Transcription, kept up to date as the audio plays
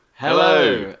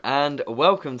Hello, and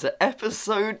welcome to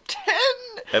episode 10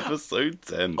 Episode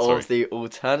 10, of the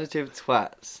Alternative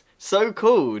Twats. So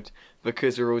called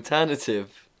because we're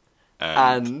alternative.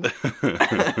 And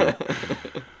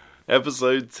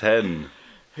Episode 10.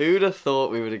 Who'd have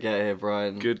thought we would have get here,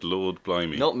 Brian? Good Lord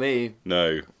blimey. Not me.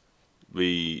 No.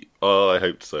 I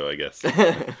hoped so, I guess.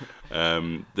 The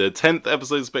 10th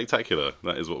episode spectacular.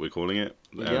 That is what we're calling it.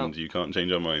 And you can't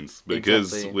change our minds.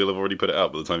 Because we'll have already put it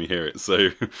out by the time you hear it,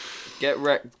 so... Get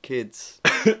wrecked, kids.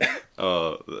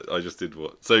 I just did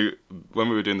what? So, when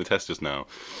we were doing the test just now,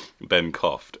 Ben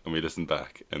coughed, and we listened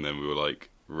back, and then we were like,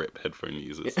 rip headphone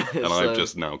users. And I've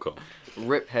just now coughed.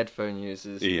 Rip headphone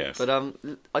users. Yes. But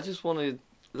I just want to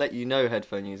let you know,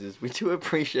 headphone users, we do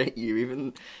appreciate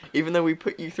you, even though we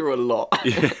put you through a lot.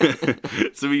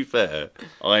 To be fair,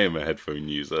 I am a headphone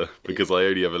user because I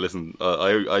only ever listen.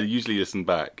 I usually listen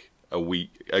back a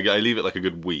week. I leave it like a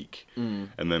good week and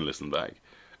then listen back.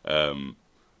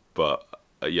 But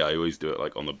yeah, I always do it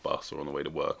like on the bus or on the way to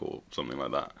work or something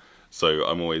like that. So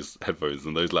I'm always headphones,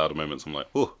 and those louder moments, I'm like,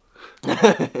 oh.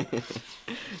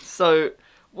 So,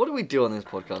 what do we do on this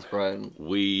podcast, Brian?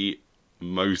 We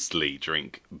mostly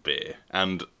drink beer,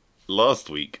 and last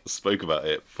week spoke about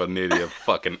it for nearly a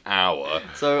fucking hour.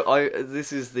 So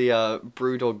this is the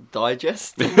Brewdog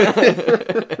Digest.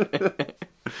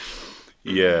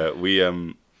 Yeah, we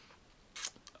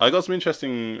I got some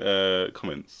interesting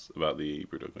comments about the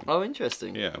Brewdog thing. Oh,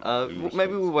 interesting. Yeah.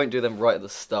 Maybe we won't do them right at the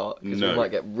start because we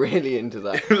might get really into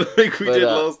that. Like we did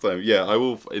last time. Yeah, I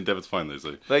will endeavour to find those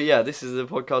though. But yeah, this is the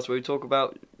podcast where we talk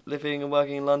about living and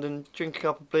working in London, drink a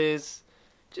couple of beers,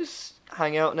 just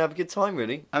hang out and have a good time,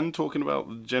 really. And talking about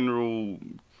the general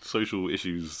social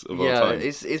issues of our time. Yeah,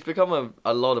 it's become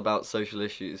a lot about social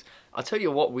issues. I'll tell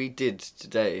you what we did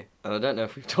today, and I don't know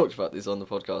if we've talked about this on the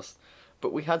podcast,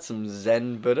 but we had some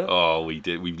Zen Buddha. Oh, we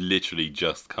did. We've literally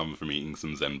just come from eating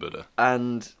some Zen Buddha.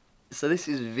 And so this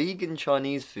is vegan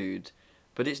Chinese food,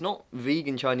 but it's not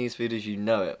vegan Chinese food as you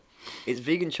know it. It's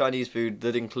vegan Chinese food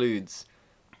that includes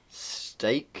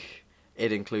steak,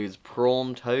 it includes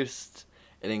prawn toast,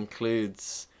 it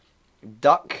includes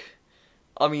duck.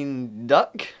 It's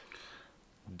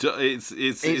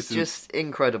just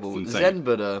incredible. It's Zen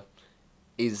Buddha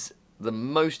is the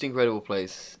most incredible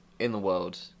place in the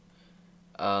world.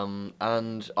 And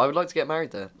I would like to get married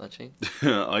there, actually.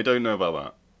 I don't know about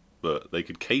that, but they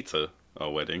could cater our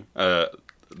wedding.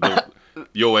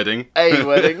 Your wedding. A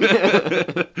wedding.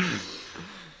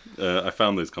 I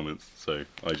found those comments, so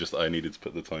I needed to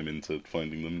put the time into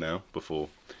finding them now before,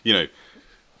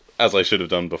 as I should have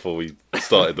done before we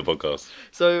started the podcast.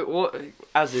 So,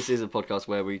 as this is a podcast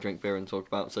where we drink beer and talk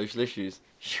about social issues,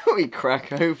 should we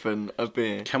crack open a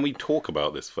beer? Can we talk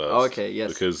about this first? Oh, okay,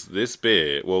 yes. Because this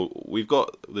beer, we've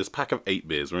got this pack of 8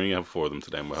 beers. We're only going to have 4 of them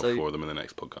today, and we'll have 4 of them in the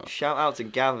next podcast. Shout out to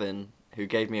Gavin, who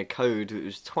gave me a code. It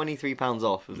was £23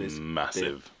 off of this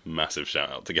Massive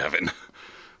shout out to Gavin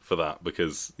for that.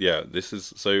 Because, yeah, this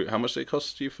is... So, how much did it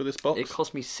cost you for this box? It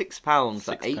cost me £6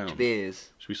 for 8 beers.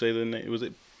 Should we say the name? Was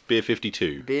it Beer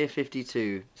 52? Beer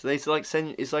 52. So they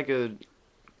send... It's like a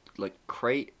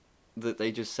crate that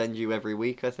they just send you every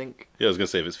week, I think. Yeah, I was going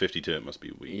to say, if it's 52, it must be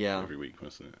a week. Yeah. Every week,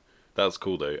 mustn't it? That's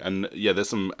cool, though. And, yeah, there's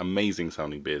some amazing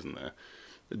sounding beers in there.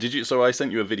 So I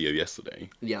sent you a video yesterday.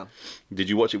 Yeah. Did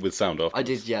you watch it with sound afterwards? I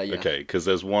did, yeah. Okay, because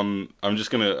there's one... I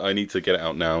need to get it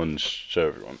out now and show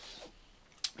everyone.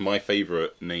 My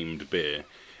favourite named beer.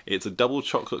 It's a double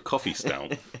chocolate coffee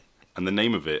stout. And the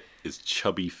name of it is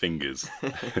Chubby Fingers.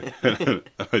 I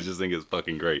just think it's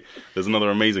fucking great. There's another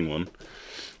amazing one.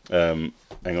 Hang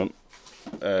on.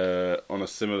 On a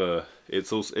similar...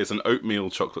 It's an oatmeal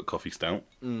chocolate coffee stout.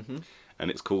 Mm-hmm.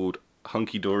 And it's called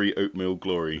Hunky Dory Oatmeal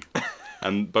Glory.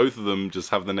 And both of them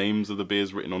just have the names of the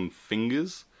beers written on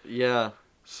fingers. Yeah.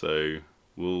 So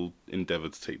we'll endeavour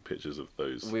to take pictures of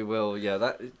those. We will,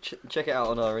 yeah. Check it out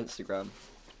on our Instagram.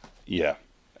 Yeah.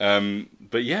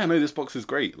 But yeah, no, this box is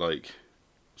great.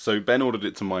 So Ben ordered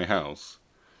it to my house,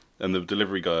 and the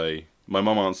delivery guy, my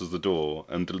mum answers the door,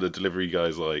 and the delivery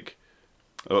guy's like,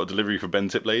 "Oh, delivery for Ben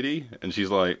Tip Lady?" And she's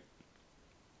like,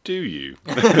 "Do you?"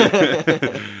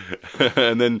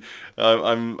 And then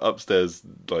I'm upstairs,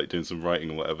 doing some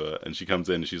writing or whatever, and she comes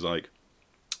in and she's like,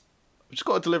 "I've just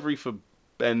got a delivery for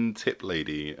Ben Tip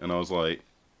Lady," and I was like,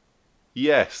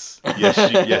 Yes,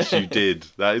 you did.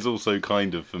 That is also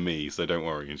kind of for me, so don't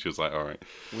worry. And she was like, all right.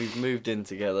 We've moved in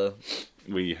together.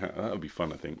 That would be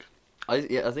fun, I think. I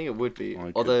think it would be.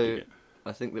 Although,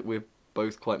 I think that we're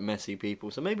both quite messy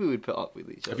people, so maybe we'd put up with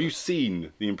each other. Have you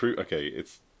seen the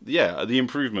the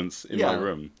improvements in my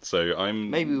room? So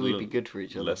maybe we'd be good for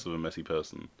each other. Less of a messy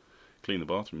person. Cleaned the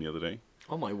bathroom the other day.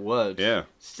 Oh my word. Yeah.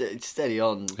 Steady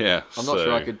on. Yeah. I'm not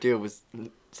sure I could deal with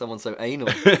someone so anal.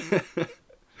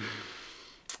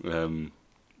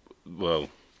 Well,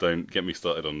 don't get me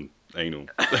started on anal.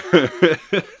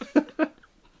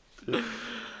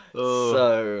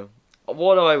 So,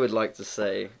 what I would like to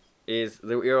say is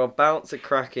that we're about to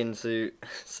crack into.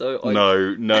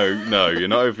 No, you're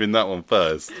not opening that one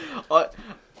first.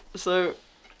 So,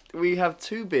 we have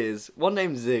two beers. One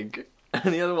named Zig,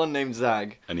 and the other one named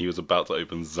Zag. And he was about to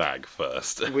open Zag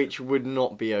first. Which would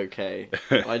not be okay.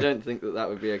 I don't think that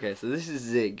would be okay. So this is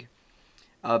Zig,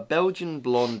 Belgian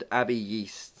blonde Abbey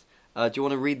yeast. Do you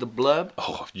want to read the blurb?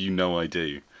 Oh, you know I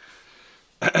do.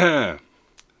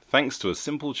 Thanks to a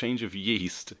simple change of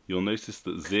yeast, you'll notice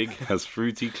that Zig has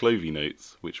fruity clovey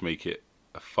notes, which make it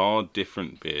a far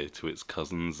different beer to its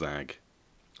cousin Zag.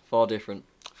 Far different.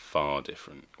 Far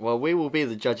different. Well, we will be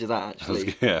the judge of that,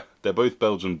 actually. Yeah, they're both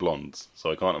Belgian blondes, so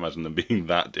I can't imagine them being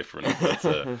that different.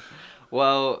 But,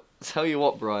 well, tell you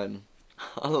what, Brian,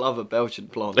 I love a Belgian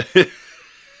blonde.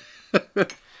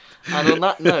 And on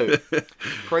that note,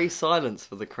 pray silence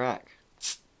for the crack.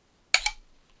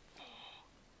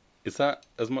 Is that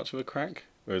as much of a crack?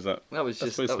 Or is that... That was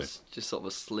just sort of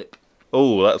a slip.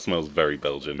 Oh, that smells very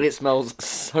Belgian. But it smells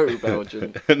so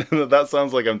Belgian. That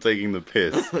sounds like I'm taking the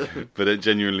piss, but it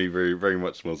genuinely very, very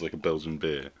much smells like a Belgian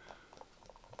beer.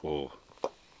 Oh,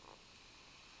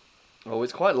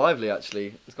 it's quite lively,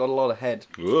 actually. It's got a lot of head.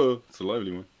 whoa, it's a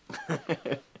lively one.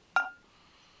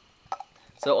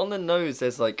 So on the nose,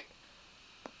 there's like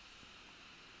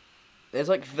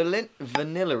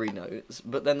vanilla-y notes,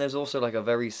 but then there's also like a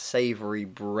very savoury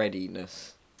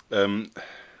breadiness.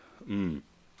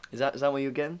 Is that what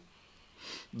you're getting?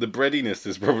 The breadiness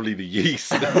is probably the yeast,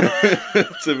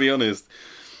 to be honest.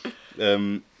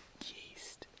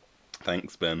 Yeast.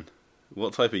 Thanks, Ben.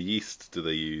 What type of yeast do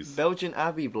they use? Belgian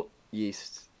Abbey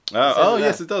yeast.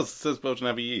 Yes, it does. It says Belgian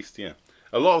Abbey yeast, yeah.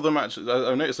 A lot of them actually,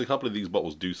 I've noticed a couple of these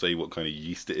bottles do say what kind of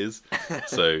yeast it is.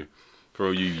 So, for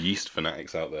all you yeast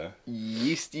fanatics out there.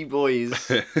 Yeasty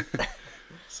boys.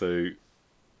 So,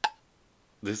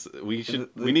 we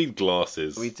need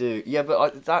glasses. We do. Yeah,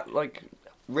 but that, like,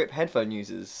 rip headphone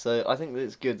users, so I think that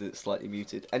it's good that it's slightly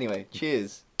muted. Anyway,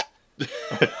 cheers.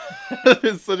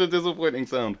 It's such a disappointing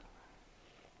sound.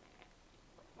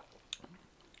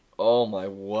 Oh my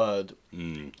word.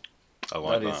 I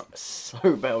like that. That is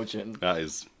so Belgian. That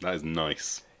is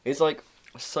nice. It's like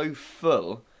so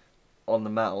full on the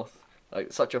mouth,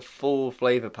 like such a full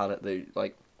flavour palette that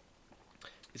like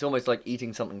it's almost like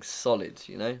eating something solid,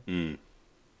 you know?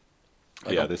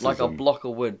 Like a block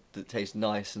of wood that tastes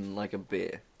nice and like a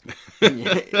beer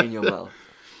in your mouth.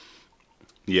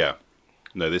 Yeah.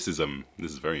 No, this is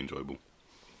very enjoyable.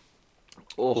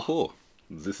 Oh,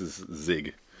 this is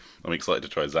Zig. I'm excited to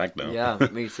try Zag now. Yeah,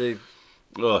 me too.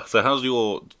 Oh, so how's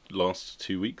your last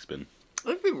 2 weeks been?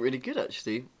 They've been really good,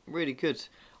 actually. Really good.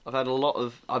 I've had a lot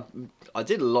of... I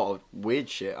did a lot of weird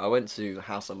shit. I went to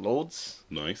House of Lords.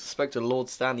 Nice. Spoke to Lord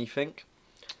Stanley Fink.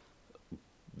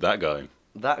 That guy.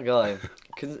 That guy.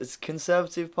 It's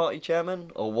Conservative Party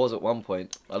chairman, or was at one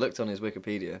point. I looked on his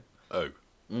Wikipedia. Oh.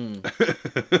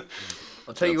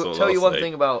 I'll tell you one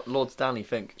thing about Lord Stanley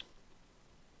Fink.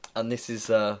 And this is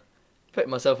putting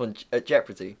myself at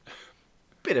jeopardy.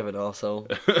 Bit of an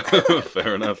arsehole.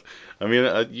 Fair enough. I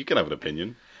mean, you can have an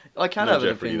opinion. I can have an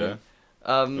opinion.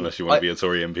 Unless you want to be a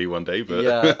Tory MP one day, but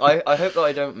yeah, I hope that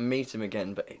I don't meet him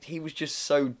again. But he was just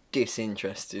so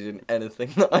disinterested in anything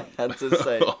that I had to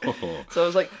say. So I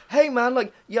was like, "Hey man,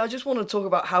 like, yeah, I just want to talk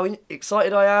about how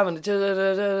excited I am, and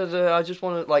I just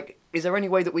want to like, is there any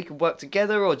way that we could work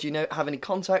together, or do you have any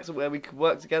contacts where we could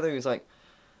work together?" And he was like,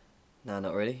 "No,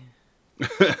 not really."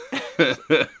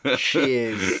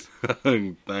 Cheers.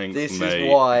 Thanks, this mate. is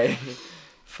why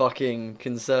fucking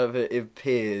conservative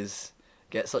peers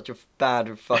get such a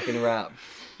bad fucking rap.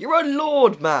 You're a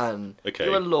lord, man. Okay.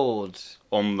 You're a lord.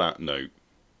 On that note,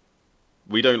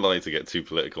 we don't like to get too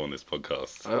political on this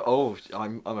podcast.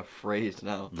 I'm afraid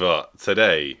now. But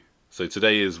today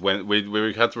is when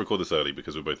we had to record this early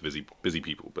because we're both busy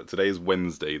people. But today is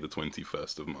Wednesday, the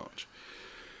 21st of March,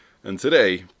 and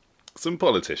today, some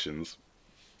politicians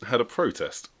had a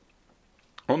protest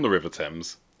on the River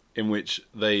Thames, in which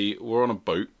they were on a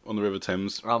boat on the River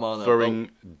Thames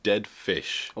throwing dead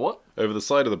fish over the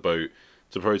side of the boat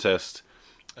to protest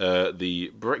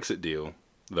the Brexit deal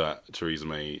that Theresa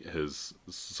May has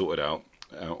sorted out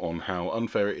on how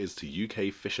unfair it is to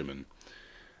UK fishermen.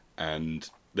 And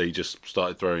they just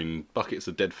started throwing buckets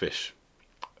of dead fish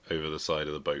over the side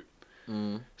of the boat.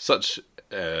 Such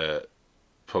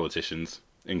politicians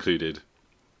included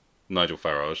Nigel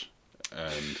Farage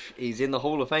and he's in the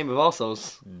Hall of Fame of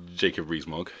arseholes. Jacob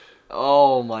Rees-Mogg.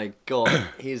 Oh my god,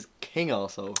 he's king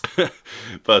arsehole.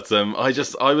 But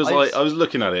I was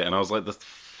looking at it and I was like, the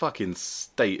fucking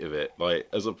state of it, like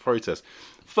as a protest.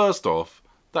 First off,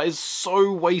 that is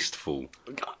so wasteful.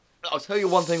 I'll tell you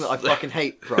one thing that I fucking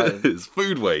hate, Brian. It's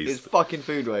food waste. It's fucking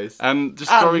food waste. And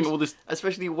just throwing all this,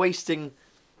 especially wasting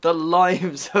the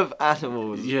lives of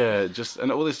animals. yeah,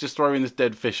 and all this, just throwing this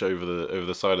dead fish over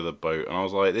the side of the boat. And I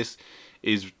was like, this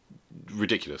is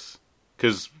ridiculous,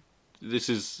 because this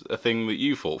is a thing that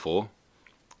you fought for.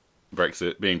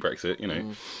 Brexit being Brexit, you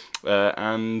know,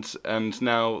 and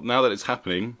now that it's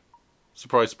happening,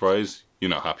 surprise, surprise, you're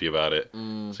not happy about it.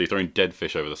 So you're throwing dead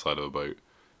fish over the side of a boat.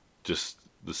 Just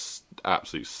the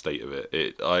absolute state of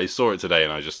it. I saw it today,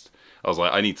 and I was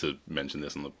like, I need to mention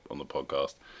this on the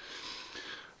podcast.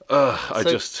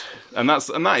 And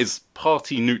that is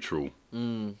party neutral.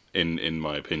 In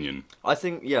my opinion, I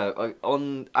think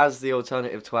as the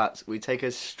alternative twats, we take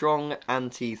a strong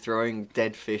anti-throwing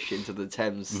dead fish into the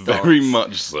Thames stance. Very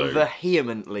much so.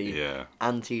 Vehemently, yeah.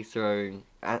 Anti-throwing,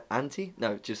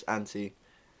 just anti.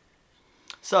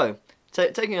 So,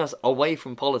 taking us away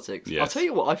from politics, yes. I'll tell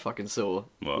you what I fucking saw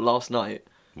last night.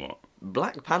 What?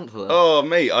 Black Panther. Oh,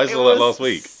 mate, I saw that last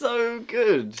week. So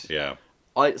good. Yeah.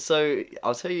 I'll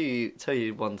tell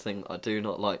you one thing I do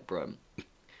not like, bro.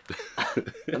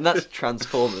 And that's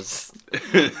Transformers.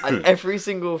 And every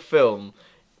single film,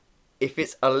 if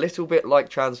it's a little bit like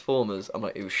Transformers, I'm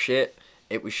like, it was shit.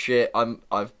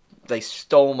 They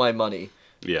stole my money.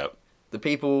 Yeah. The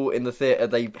people in the theatre,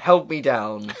 they held me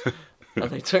down, and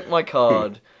they took my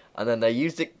card, and then they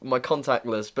used my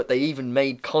contactless, but they even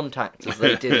made contact as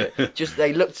they did it. Just,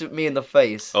 they looked at me in the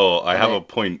face. Oh, I have a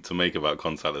point to make about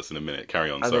contactless in a minute.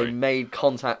 Carry on, sorry. And they made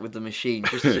contact with the machine,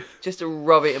 just to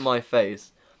rub it in my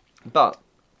face. But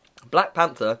Black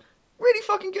Panther, really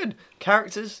fucking good.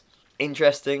 Characters,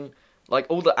 interesting. Like,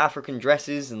 all the African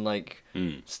dresses and, like,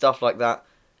 stuff like that.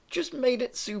 Just made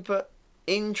it super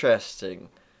interesting.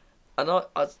 And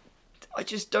I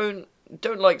just don't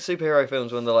like superhero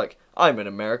films when they're like, I'm an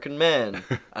American man,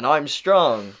 and I'm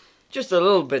strong. Just a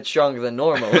little bit stronger than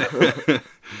normal.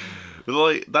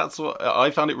 Like, that's what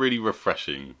I found it really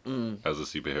refreshing as a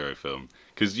superhero film.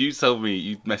 Because you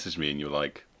messaged me and you were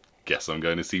like, guess I'm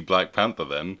going to see Black Panther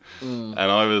then. And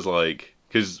I was like,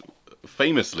 because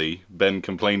famously, Ben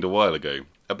complained a while ago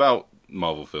about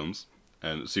Marvel films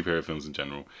and superhero films in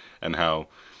general, and how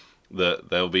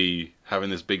they'll be having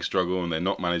this big struggle and they're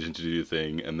not managing to do the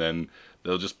thing, and then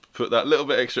they'll just put that little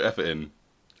bit extra effort in.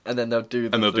 And then they'll do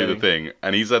the thing.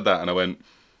 And he said that, and I went,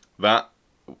 that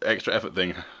extra effort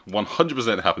thing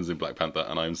 100% happens in Black Panther,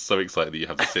 and I'm so excited that you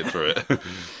have to sit through it.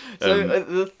 So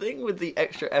the thing with the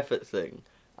extra effort thing,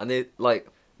 and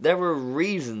there are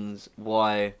reasons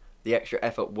why the extra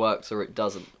effort works or it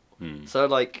doesn't. So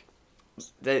like,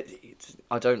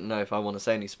 I don't know if I want to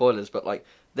say any spoilers, but like,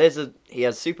 he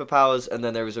has superpowers, and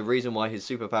then there is a reason why his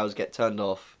superpowers get turned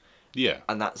off. Yeah.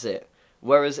 And that's it.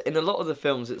 Whereas in a lot of the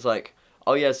films, it's like,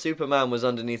 oh yeah, Superman was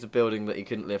underneath a building that he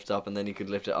couldn't lift up, and then he could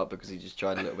lift it up because he just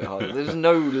tried a little bit harder. There's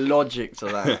no logic to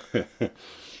that.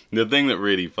 The thing that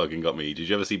really fucking got me, did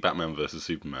you ever see Batman vs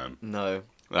Superman? No.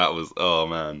 That was, oh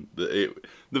man,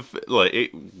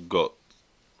 it got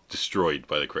destroyed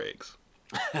by the critics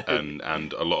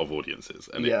and a lot of audiences,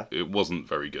 and it wasn't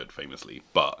very good, famously.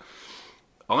 But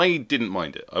I didn't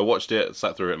mind it. I watched it,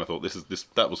 sat through it, and I thought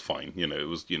that was fine.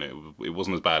 It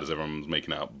wasn't as bad as everyone was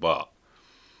making out. But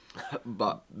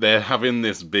they're having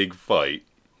this big fight,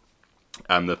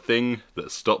 and the thing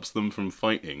that stops them from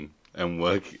fighting and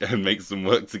makes them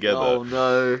work together. Oh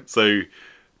no! So,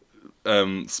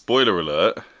 spoiler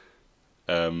alert.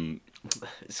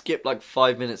 Skip like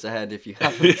 5 minutes ahead if you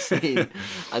haven't seen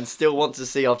and still want to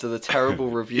see after the terrible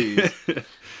reviews.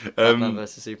 Batman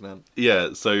vs Superman.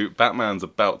 Yeah, so Batman's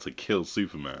about to kill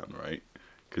Superman, right?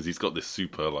 Because he's got this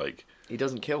super, like, he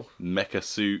doesn't kill mecha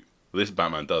suit. This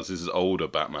Batman does. This is older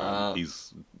Batman.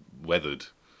 He's weathered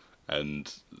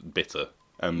and bitter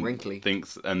and wrinkly.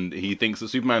 He thinks that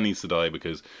Superman needs to die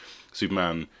because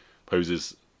Superman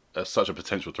poses such a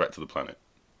potential threat to the planet,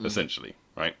 essentially,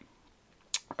 right?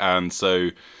 And so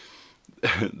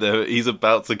he's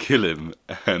about to kill him,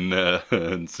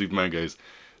 and Superman goes,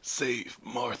 "Save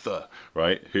Martha,"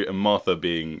 right? And Martha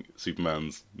being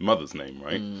Superman's mother's name,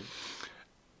 right?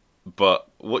 But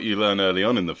what you learn early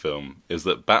on in the film is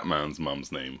that Batman's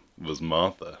mum's name was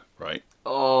Martha, right?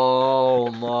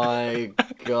 Oh my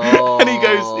god! And he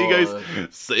goes,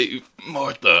 "Save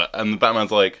Martha," and the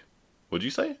Batman's like, "What'd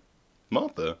you say,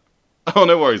 Martha?" "Oh,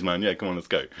 no worries, man. Yeah, come on, let's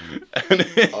go." And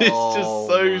it's just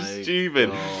so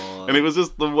stupid. God. And it was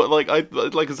just like I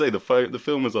say, the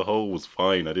film as a whole was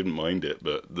fine. I didn't mind it,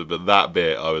 but that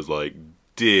bit, I was like,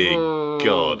 dear Oh.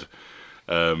 God.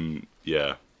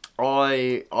 Yeah.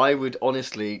 I would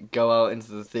honestly go out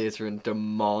into the theatre and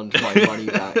demand my money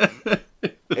back.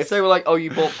 If they were like, "Oh,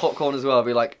 you bought popcorn as well," I'd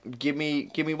be like, "Give me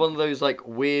one of those like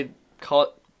weird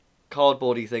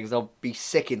cardboardy things. I'll be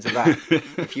sick into that.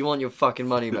 If you want your fucking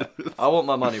money back, I want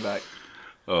my money back."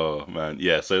 Oh man,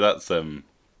 yeah. So that's the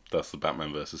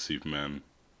Batman versus Superman.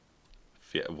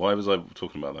 Yeah. Why was I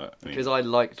talking about that? Because I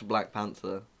liked Black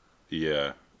Panther.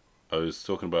 Yeah, I was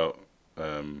talking about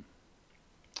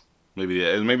maybe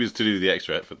it's to do with the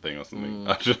extra effort thing or something.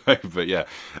 I don't know, but yeah,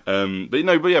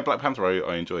 but yeah, Black Panther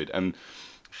I enjoyed, and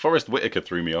Forrest Whitaker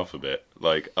threw me off a bit.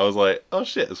 Like I was like, oh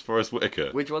shit, it's Forrest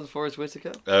Whitaker. Which one's Forrest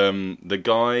Whitaker? The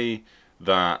guy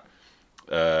that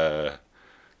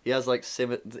He has like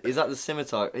Is that the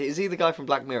scimitar? Is he the guy from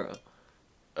Black Mirror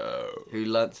who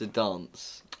learnt to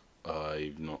dance?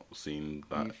 I've not seen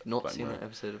that. You've not Black seen Mirror. that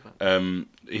episode of Black.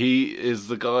 He is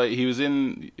the guy. He was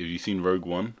in. Have you seen Rogue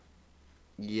One?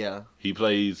 Yeah. He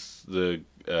plays the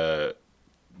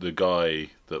guy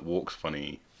that walks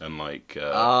funny and like.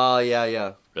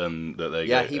 Yeah. And that they.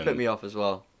 Yeah, he put me off as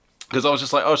well. Because I was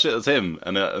just like, oh shit, that's him,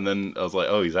 and then I was like,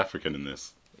 oh, he's African in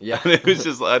this. Yeah. And it was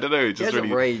just I don't know. It He just has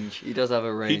really. a range. He does have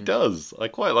a range. He does. I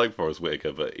quite like Forrest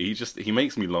Whitaker, but he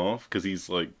makes me laugh because he's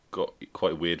like got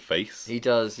quite a weird face. He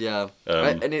does, yeah.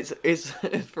 And it's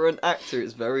for an actor,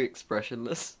 it's very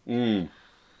expressionless. And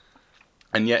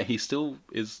yet he still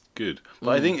is good. But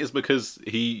I think it's because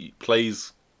he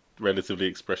plays relatively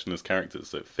expressionless characters,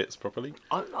 so it fits properly.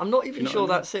 I'm not even You know sure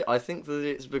what I mean? that's it. I think that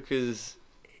it's because,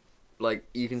 like,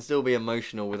 you can still be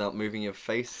emotional without moving your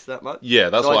face that much. Yeah,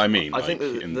 that's So what I mean. I think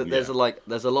that there's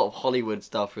a lot of Hollywood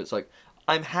stuff where it's like,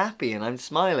 I'm happy and I'm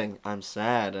smiling, I'm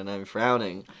sad and I'm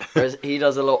frowning. Whereas he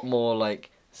does a lot more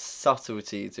like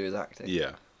subtlety to his acting.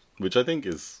 Yeah, which I think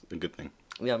is a good thing.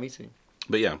 Yeah, me too.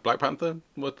 But yeah, Black Panther,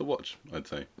 worth the watch, I'd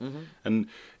say. Mhm. And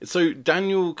so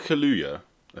Daniel Kaluuya,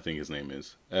 I think his name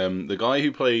is, the guy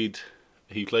who played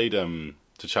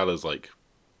T'Challa's like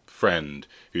friend,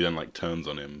 who then like turns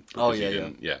on him. Oh, because he yeah.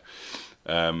 didn't-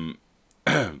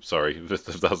 yeah. Sorry, if that's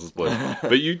a spoiler.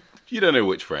 But you don't know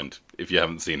which friend if you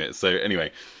haven't seen it. So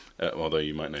anyway, although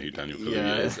you might know who Daniel Kaluuya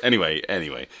Yeah. is. Anyway,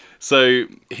 so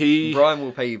he. Brian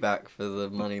will pay you back for the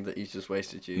money that he's just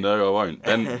wasted you. No, I won't.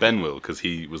 Ben will, because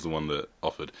he was the one that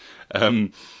offered.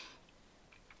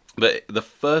 But the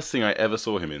first thing I ever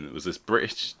saw him in was this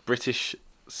British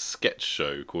sketch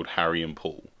show called Harry and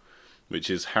Paul, which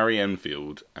is Harry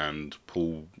Enfield and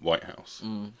Paul Whitehouse,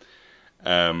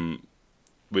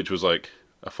 which was like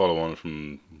a follow-on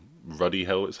from Ruddy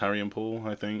Hell. It's Harry and Paul,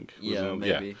 I think. Yeah,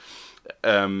 maybe.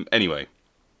 Anyway,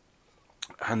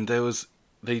 and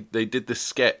they did this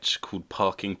sketch called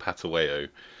Parking Pataweo.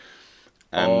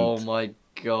 And Oh my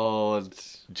god.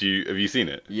 have you seen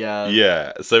it? Yeah.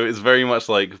 Yeah. So it's very much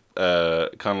like kind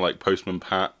of like Postman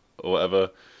Pat or whatever.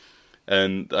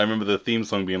 And I remember the theme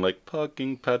song being like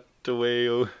Parking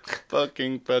Pataweo,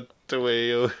 Parking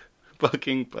Pataweo,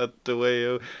 Parking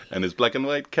Pataweo, and his black and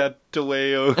white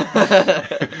cataweo.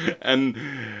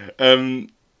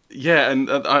 And yeah, and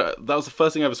that was the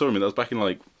first thing I ever saw him in. That was back in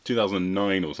like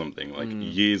 2009 or something, like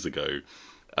years ago.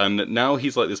 And now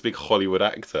he's like this big Hollywood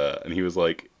actor, and he was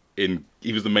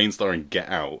the main star in Get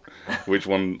Out, which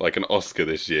won like an Oscar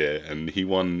this year, and he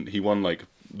won like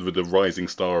the Rising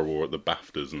Star Award at the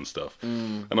BAFTAs and stuff.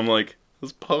 And I'm like,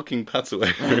 that's Parking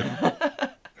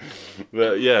Pataweo.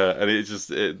 But yeah, and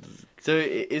So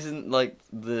it isn't like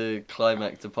the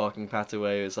climax to Parking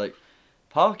Pataweo. It's like,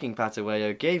 Parking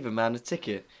Pataweo gave a man a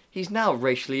ticket. He's now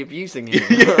racially abusing him.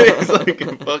 yeah, it's like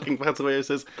Parking Pataweo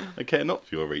says, I care not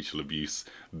for your racial abuse,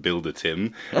 Builder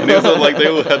Tim. And it was all like, they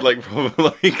all had like proper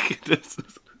like...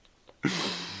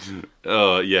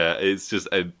 Oh, yeah, it's just...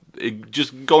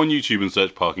 just go on YouTube and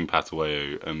search Parking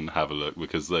Pataweo and have a look,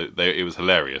 because it was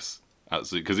hilarious.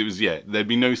 Because it was, there'd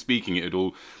be no speaking, it would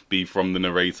all be from the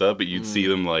narrator, but you'd see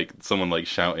them like, someone like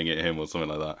shouting at him or something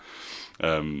like that.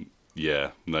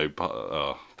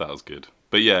 That was good.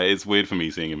 But yeah, it's weird for me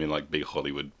seeing him in like big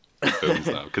Hollywood films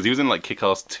now, because he was in like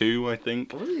Kick-Ass 2, I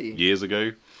think, Was he? years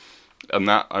ago. And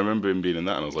that, I remember him being in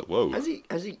that, and I was like, whoa. Has he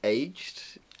aged?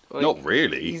 Like, Not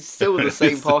really. He's still the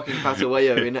same Parking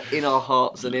Pataweo in our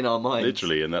hearts and in our minds.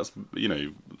 Literally, and that's,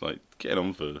 like getting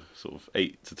on for sort of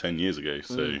 8 to 10 years ago,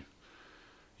 so...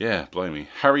 Yeah, blimey.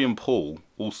 Harry and Paul,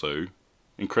 also,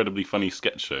 incredibly funny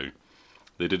sketch show.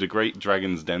 They did a great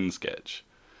Dragon's Den sketch,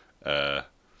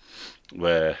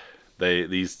 where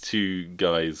these two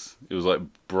guys, it was like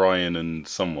Brian and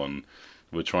someone,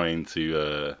 were trying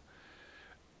to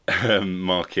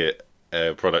market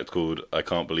a product called I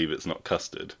Can't Believe It's Not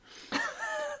Custard.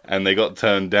 And they got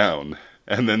turned down.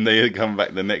 and then they come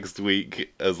back the next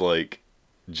week as like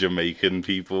Jamaican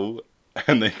people,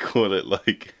 and they call it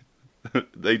like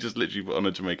they just literally put on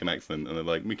a Jamaican accent, and they're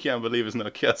like, "We can't believe it's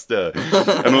not Custer,"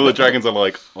 and all the dragons are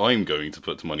like, "I'm going to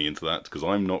put money into that because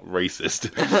I'm not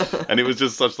racist," and it was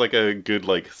just such like a good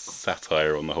like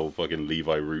satire on the whole fucking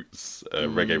Levi Roots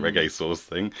reggae sauce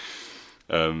thing.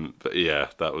 But yeah,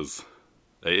 that was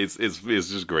it's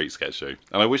just a great sketch show,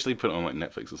 and I wish they put it on like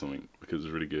Netflix or something because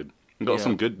it's really good. You got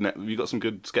some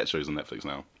good sketch shows on Netflix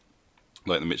now.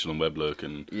 Like the Mitchell and Webb look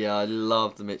and... Yeah, I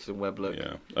love the Mitchell and Webb look.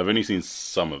 Yeah, I've only seen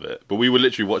some of it. But we were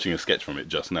literally watching a sketch from it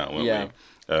just now, weren't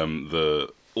we?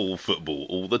 The All Football,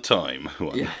 All the Time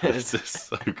one. Yeah. It's just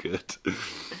so good.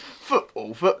 Football.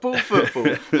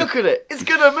 Look at it. It's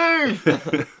going to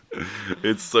move.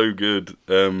 It's so good.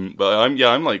 But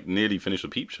I'm like nearly finished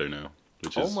with Peep Show now.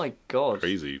 Which is my God.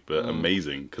 Crazy, but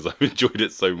amazing. Because I've enjoyed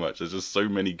it so much. There's just so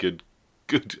many good,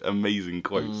 amazing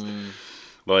quotes.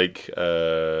 Like,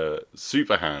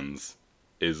 Super Hands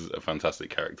is a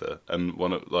fantastic character, and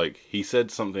he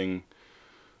said something.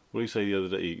 What did he say the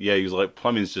other day? Yeah, he was like,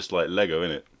 "Plumbing's just like Lego,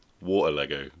 innit? Water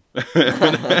Lego."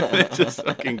 It just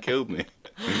fucking killed me.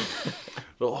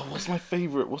 Oh, what's my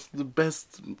favourite? What's the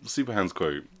best Super Hands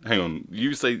quote? Hang on,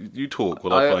 you talk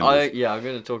while I find this. Yeah, I'm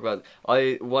going to talk about.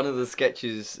 One of the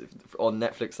sketches on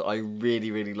Netflix that I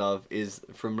really, really love is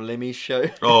from Limmy's show.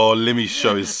 Oh, Limmy's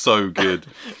show is so good.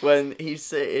 When he's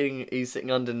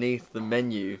sitting underneath the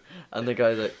menu, and the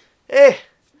guy's like, "Hey,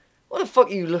 what the fuck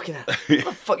are you looking at?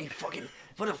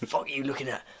 What the fuck are you looking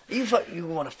at? You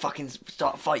want to fucking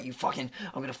start a fight? I'm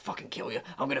gonna fucking kill you.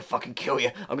 I'm gonna fucking kill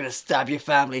you. I'm gonna stab your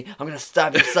family. I'm gonna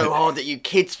stab you so hard that you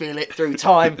kids feel it through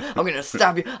time. I'm gonna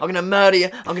stab you. I'm gonna murder you.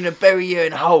 I'm gonna bury you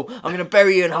in a hole. I'm gonna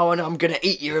bury you in a hole, and I'm gonna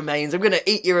eat your remains. I'm gonna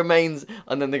eat your remains."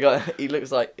 And then the guy, he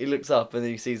looks up, and then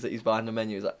he sees that he's behind the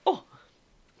menu. He's like, "Oh,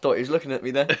 thought he was looking at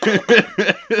me there."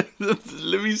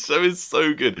 Limmy's show is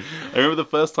so good. I remember the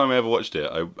first time I ever watched it,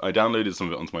 I downloaded some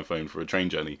of it onto my phone for a train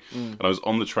journey, and I was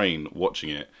on the train watching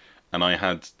it, and I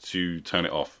had to turn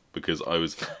it off because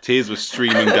tears were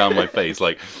streaming down my face.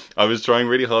 Like, I was trying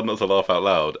really hard not to laugh out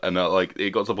loud, and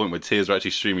it got to the point where tears were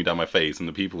actually streaming down my face, and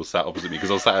the people sat opposite me,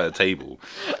 because I was sat at a table,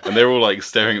 and they were all like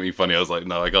staring at me funny. I was like,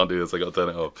 "No, I can't do this, I got to turn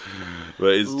it off."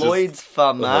 But it's Lloyd's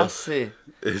Pharmacy.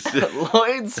 It's just...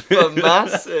 Lloyd's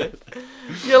Pharmacy.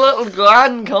 Your little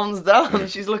Glenn comes down,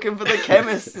 she's looking for the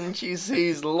chemist, and she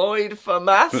sees Lloyd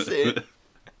Pharmacy.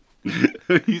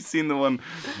 Have you seen the one?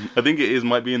 I think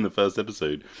might be in the first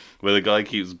episode, where the guy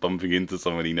keeps bumping into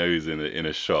someone he knows in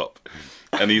a shop,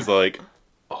 and he's like,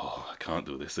 "Oh, I can't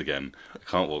do this again. I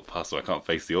can't walk past him. I can't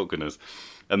face the awkwardness."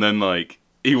 And then like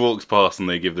he walks past, and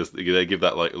they give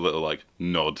that like little like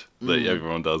nod that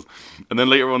everyone does, and then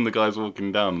later on the guy's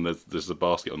walking down, and there's a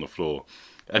basket on the floor,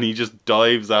 and he just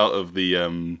dives out of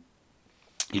the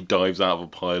He dives out of a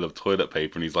pile of toilet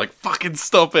paper, and he's like, "Fucking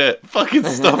stop it! Fucking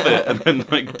stop it!" And then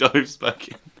like dives back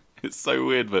in. It's so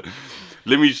weird, but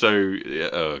Limmy's show.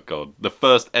 Oh god, the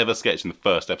first ever sketch in the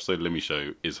first episode of Limmy's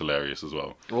show is hilarious as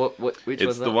well. Which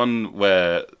it's the one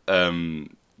where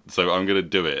so I'm gonna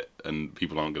do it, and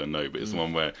people aren't gonna know, but it's the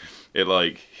one where it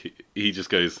like he just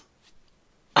goes.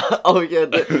 Oh yeah,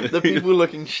 the people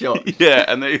looking shocked. Yeah,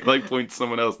 and they like point to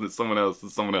someone else, and it's someone else,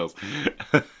 and someone else.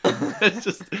 It's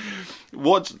just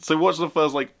watch the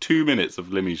first like 2 minutes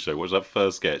of Limmy's show. Watch that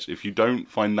first sketch. If you don't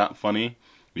find that funny,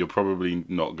 you're probably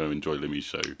not going to enjoy Limmy's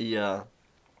show. Yeah,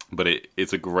 but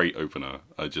it's a great opener.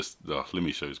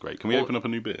 Limmy's show is great. Can we open up a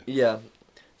new beer? Yeah.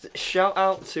 Shout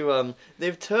out to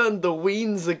they've turned the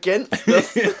Weens against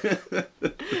us,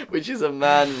 which is a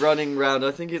man running round,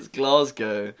 I think it's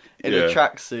Glasgow, in a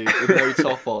tracksuit with no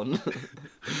top on,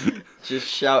 just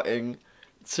shouting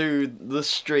to the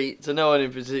street, to no one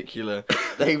in particular.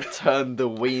 They've turned the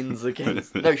Weens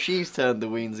against. No, she's turned the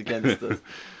Weens against us.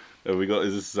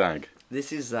 Is this Zag?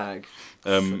 This is Zag.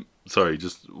 Sorry,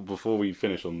 just before we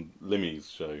finish on Limmy's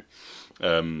show.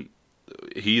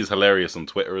 He is hilarious on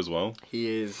Twitter as well. He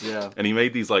is, yeah. And he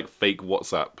made these like fake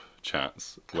WhatsApp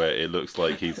chats where it looks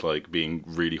like he's like being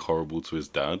really horrible to his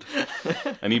dad.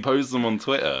 And he posts them on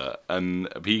Twitter, and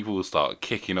people start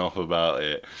kicking off about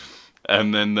it.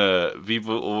 And then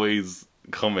people always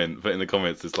put in the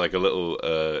comments, it's like a little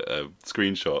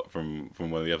screenshot from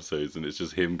one of the episodes, and it's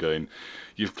just him going,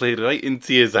 "You've played right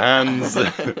into his hands."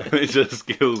 It just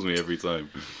kills me every time.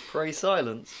 Pray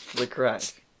silence for the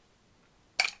crack.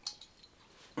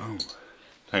 Oh,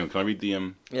 hang on. Can I read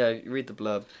the Yeah, read the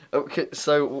blurb. Okay,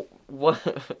 so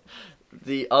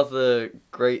the other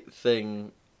great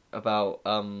thing about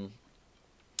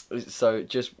so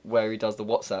just where he does the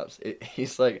WhatsApps,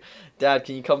 he's like, "Dad,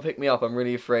 can you come pick me up? I'm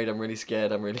really afraid. I'm really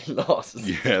scared. I'm really lost."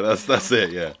 Yeah, that's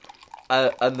it. Yeah.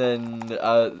 And then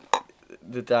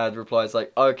the dad replies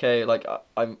like, "Okay, like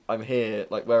I'm here.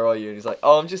 Like, where are you?" And he's like,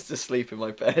 "Oh, I'm just asleep in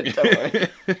my bed. Don't worry."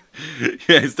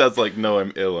 Yeah, his dad's like, "No,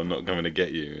 I'm ill. I'm not coming to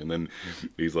get you." And then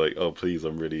he's like, "Oh, please,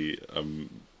 I'm really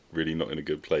not in a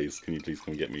good place. Can you please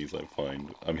come get me?" He's like,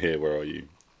 "Fine, I'm here. Where are you?"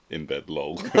 In bed,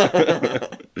 lol.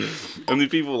 And then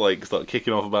people like start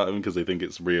kicking off about him because they think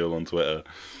it's real on Twitter.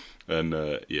 And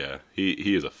yeah,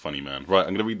 he is a funny man. Right,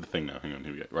 I'm gonna read the thing now. Hang on,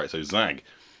 here we go. Right, so Zag,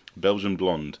 Belgian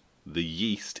blonde. The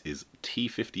yeast is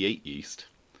T58 yeast.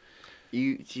 Do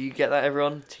you get that,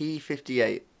 everyone?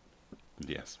 T58.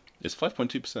 Yes, it's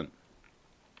 5.2%.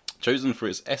 Chosen for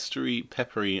its estery,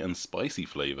 peppery, and spicy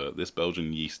flavour, this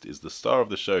Belgian yeast is the star of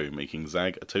the show, making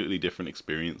Zag a totally different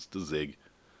experience to Zig.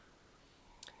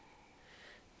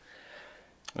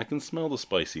 I can smell the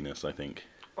spiciness, I think.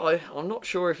 I'm not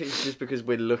sure if it's just because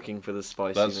we're looking for the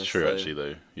spiciness. That's true, though. actually,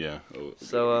 though. Yeah. Oh,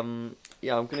 So,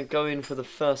 yeah, I'm gonna go in for the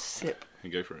first sip. you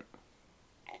go for it.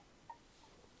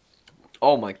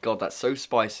 Oh my god, that's so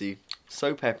spicy,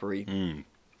 so peppery.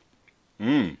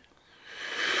 I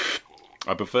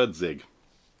preferred Zig.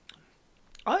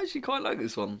 I actually quite like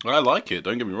this one. I like it,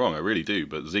 don't get me wrong, I really do,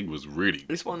 but Zig was really...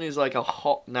 This one is like a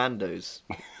hot Nando's.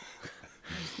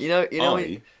 you know.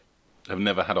 I have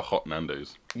never had a hot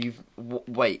Nando's.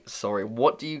 Wait, sorry.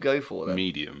 What do you go for then?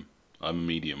 Medium. I'm a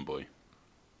medium boy.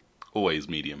 Always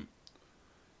medium.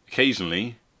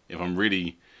 Occasionally, if I'm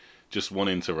really just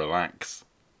wanting to relax,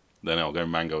 then I'll go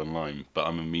mango and lime. But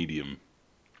I'm a medium.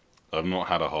 I've not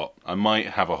had a hot. I might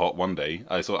have a hot one day.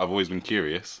 I've always been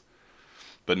curious,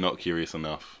 but not curious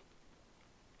enough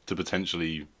to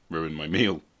potentially ruin my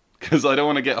meal. Because I don't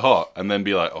want to get hot and then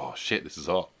be like, oh shit, this is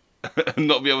hot. And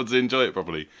not be able to enjoy it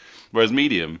properly. Whereas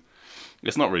medium,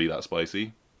 it's not really that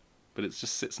spicy, but it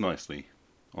just sits nicely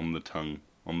on the tongue,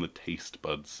 on the taste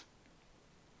buds.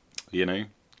 You know,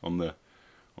 on the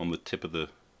tip of the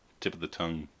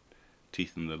tongue,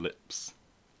 teeth in the lips.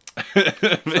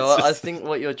 So I think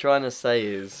what you're trying to say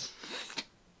is,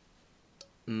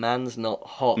 man's not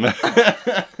hot.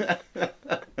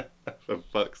 For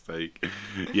fuck's sake.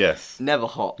 Yes. Never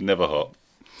hot. Never hot.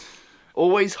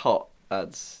 Always hot,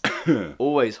 lads.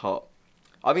 Always hot.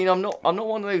 I mean, I'm not one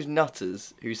of those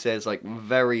nutters who says like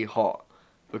very hot,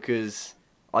 because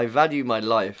I value my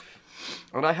life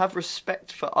and I have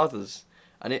respect for others,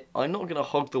 and I'm not gonna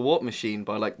hog the water machine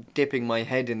by like dipping my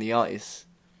head in the ice.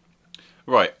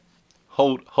 Right.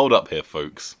 Hold up here,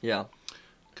 folks. Yeah.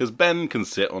 Because Ben can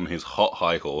sit on his hot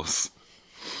high horse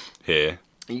here.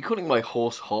 Are you calling my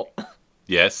horse hot?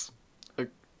 Yes.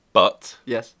 But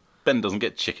Yes. Ben doesn't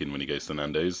get chicken when he goes to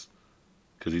Nando's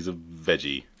because he's a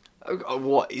veggie. Oh,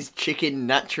 what, is chicken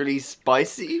naturally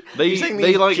spicy? They You're saying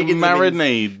these like chickens have been-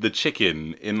 marinate the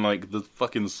chicken in like the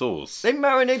fucking sauce. They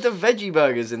marinate the veggie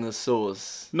burgers in the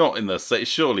sauce. Not in the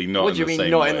surely not. What do in you the mean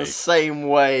same not way. in the same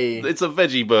way? It's a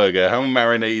veggie burger. How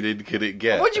marinated could it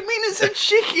get? What do you mean it's a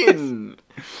chicken?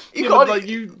 You Yeah, got but,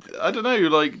 I don't know.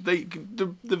 Like the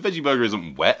veggie burger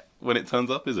isn't wet when it turns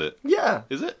up, is it? Yeah.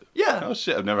 Is it? Yeah. Oh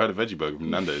shit! I've never had a veggie burger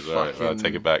from Nando's. All right, I'll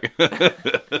take it back.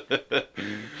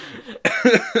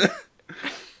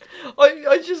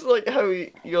 I just like how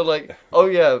you're like, oh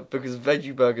yeah, because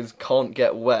veggie burgers can't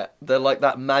get wet. They're like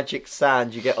that magic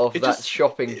sand you get off that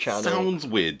shopping channel. It sounds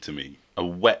weird to me. A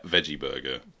wet veggie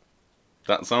burger.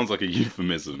 That sounds like a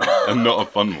euphemism and not a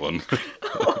fun one.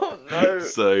 Oh no.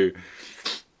 So,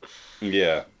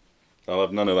 yeah, I'll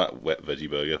have none of that wet veggie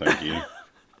burger, thank you.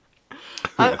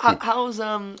 How's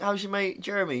your mate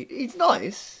Jeremy? He's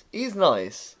nice. He's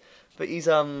nice. But he's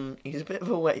a bit of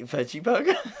a wet veggie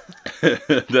burger.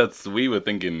 We were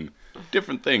thinking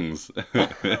different things.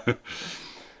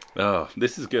 Oh,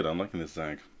 this is good. I'm liking this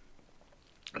Zag.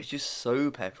 It's just so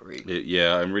peppery.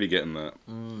 Yeah, I'm really getting that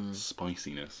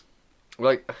spiciness.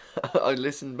 Like, I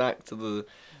listened back to the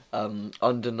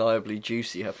undeniably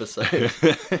juicy episode,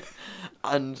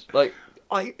 and like,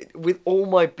 with all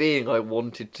my being, I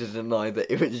wanted to deny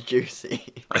that it was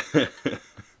juicy.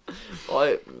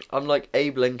 I'm like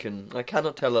Abe Lincoln. I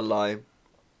cannot tell a lie.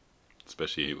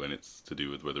 Especially when it's to do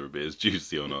with whether a beer is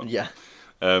juicy or not. Yeah.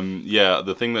 Yeah,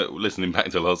 the thing that, listening back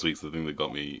to last week's, the thing that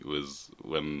got me was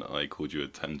when I called you a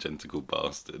tangentical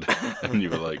bastard. And you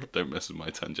were like, don't mess with my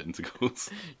tangentacles.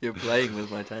 You're playing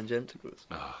with my tangentacles.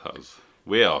 Oh,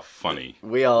 we are funny.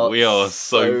 We are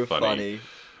so funny.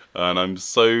 And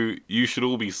you should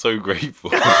all be so grateful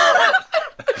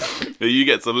that you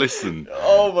get to listen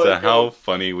to how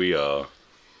funny we are.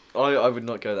 I would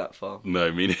not go that far.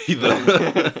 No, me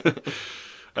neither.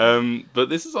 But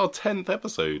this is our 10th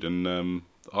episode, and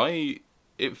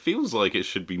it feels like it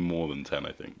should be more than 10,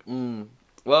 I think.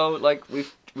 Well, like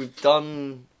we've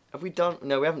done Have we done?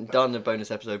 No, we haven't done a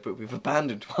bonus episode, but we've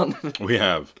abandoned one. We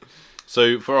have.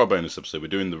 So for our bonus episode, we're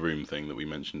doing the Room thing that we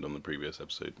mentioned on the previous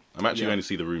episode. I'm actually going to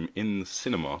see the Room in the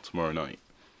cinema tomorrow night.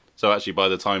 So actually, by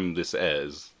the time this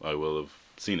airs, I will have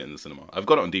seen it in the cinema. I've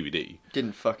got it on DVD.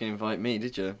 Didn't fucking invite me,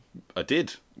 did you? I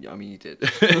did. Yeah, I mean, you did.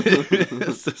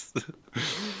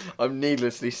 I'm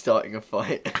needlessly starting a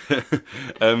fight.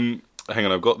 Hang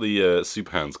on, I've got the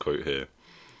Super Hands quote here.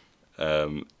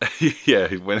 Yeah,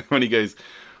 when he goes,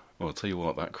 "Well, I'll tell you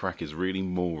what, that crack is really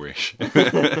Moorish."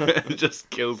 It just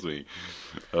kills me.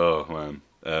 Oh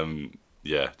man.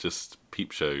 Yeah, just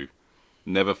Peep Show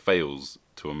never fails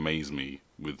to amaze me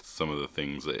with some of the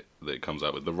things that it comes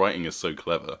out with. The writing is so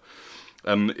clever,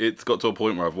 and it's got to a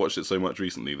point where I've watched it so much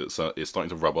recently that it's starting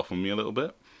to rub off on me a little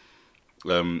bit.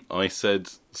 I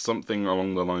said something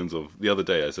along the lines of, the other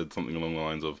day I said something along the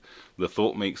lines of, the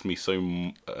thought makes me as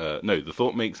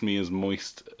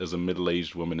moist as a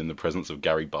middle-aged woman in the presence of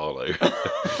Gary Barlow.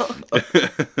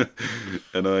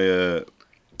 And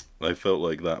I felt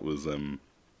like that was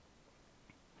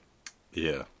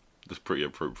yeah, just pretty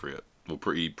appropriate, or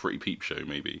pretty Peep Show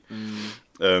maybe.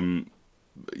 Yeah,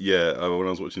 when I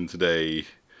was watching today,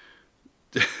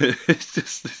 it's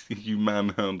just, you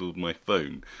manhandled my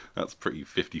phone. That's pretty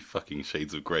 50 fucking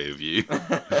Shades of Grey of you.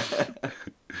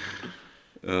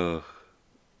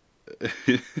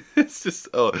 It's just,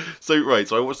 so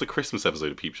I watched the Christmas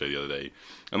episode of Peep Show the other day,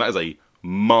 and that is a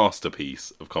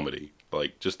masterpiece of comedy.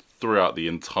 Like, just throughout the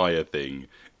entire thing,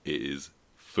 it is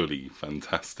fully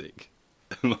fantastic.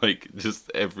 Like, just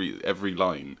every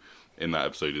line in that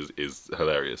episode is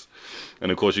hilarious.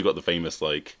 And of course, you got the famous,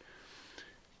 like,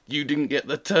 "You didn't get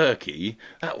the turkey?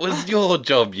 That was your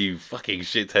job, you fucking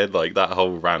shithead." Like, that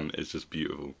whole rant is just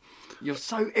beautiful. You're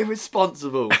so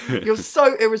irresponsible. You're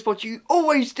so irresponsible. You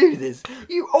always do this.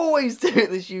 You always do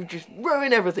this. You just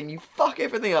ruin everything. You fuck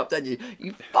everything up, don't you?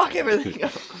 You fuck everything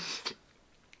up.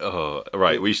 Oh,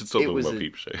 right. We should stop talking about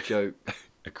Peep Show. Joke.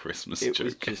 A Christmas joke. joke. It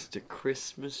was just a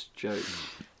Christmas joke.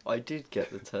 I did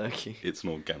get the turkey. It's an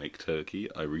organic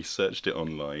turkey. I researched it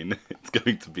online. It's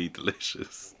going to be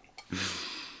delicious.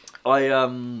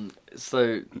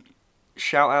 So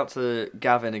shout out to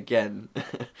Gavin again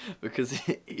because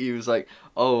he was like,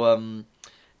 "Oh,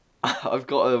 I've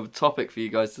got a topic for you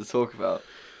guys to talk about,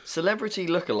 celebrity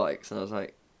lookalikes," and I was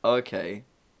like, "Okay."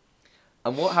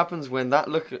 And what happens when that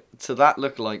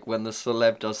lookalike when the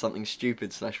celeb does something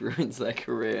stupid / ruins their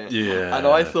career? Yeah. And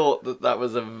I thought that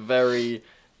was a very,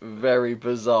 very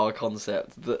bizarre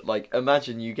concept. That, like,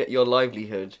 imagine you get your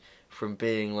livelihood from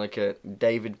being like a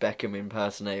David Beckham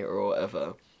impersonator or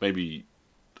whatever. Maybe,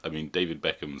 I mean, David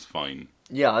Beckham's fine.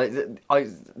 Yeah, I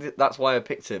that's why I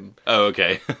picked him. Oh,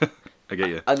 okay. I get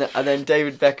you. And then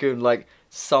David Beckham, like,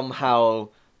 somehow,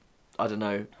 I don't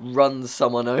know, runs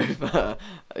someone over,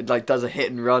 like does a hit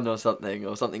and run or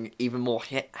something even more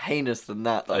heinous than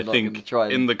that. I think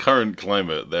in the current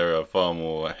climate there are far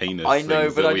more heinous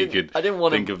things that we could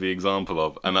think of the example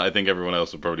of, and I think everyone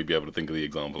else would probably be able to think of the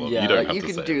example of. Yeah, you don't like, have you to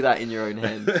can say do it. that in your own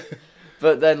head.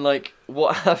 But then, like,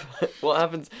 what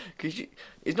happens? Because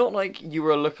it's not like you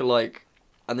were a lookalike,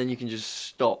 and then you can just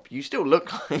stop. You still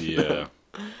look like them.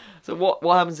 So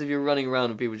what happens if you're running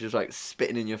around and people just like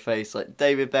spitting in your face, like,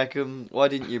 "David Beckham, why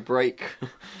didn't you break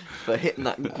for hitting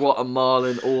that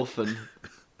Guatemalan orphan?"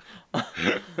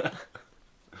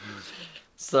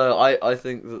 So I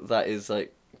think that is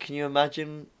like, can you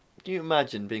imagine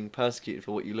being persecuted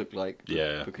for what you look like?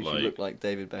 Yeah, because like, you look like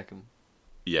David Beckham.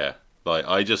 Yeah, like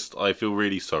I feel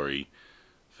really sorry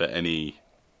for any,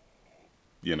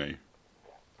 you know.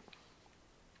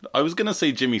 I was gonna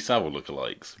say Jimmy Savile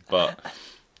lookalikes, but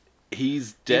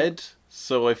he's dead,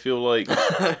 so I feel like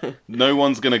no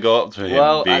one's gonna go up to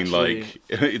him being like,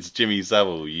 "It's Jimmy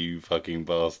Savile, you fucking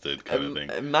bastard," kind of thing.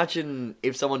 Imagine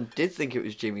if someone did think it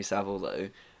was Jimmy Savile though,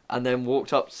 and then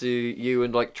walked up to you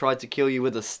and like tried to kill you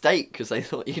with a stake because they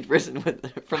thought you'd risen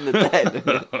from the dead.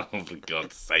 Oh, for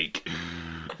God's sake!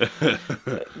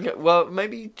 Well,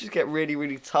 maybe you just get really,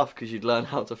 really tough because you'd learn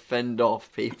how to fend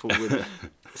off people with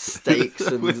stakes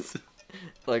and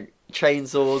like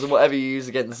chainsaws and whatever you use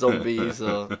against zombies.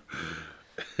 Or...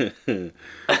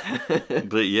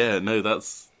 But yeah, no,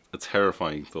 that's a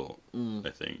terrifying thought. I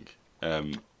think.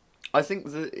 I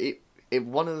think that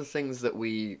one of the things that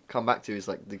we come back to is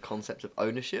like the concept of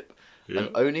ownership and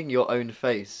owning your own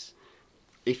face.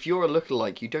 If you're a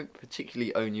lookalike, you don't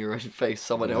particularly own your own face.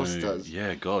 Someone else does.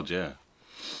 Yeah, God, yeah.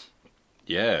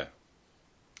 Yeah.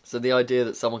 So the idea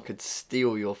that someone could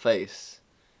steal your face,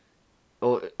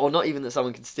 or not even that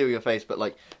someone can steal your face, but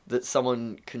like that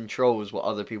someone controls what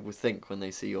other people think when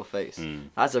they see your face.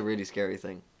 That's a really scary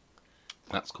thing.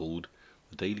 That's called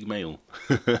The Daily Mail.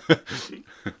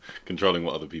 Controlling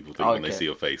what other people think when they Okay. see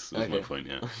your face is my Okay. point,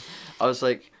 yeah. I was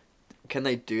like, can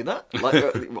they do that? Like,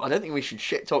 I don't think we should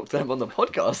shit talk to them on the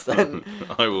podcast then.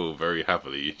 I will very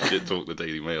happily shit talk the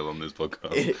Daily Mail on this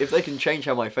podcast. If they can change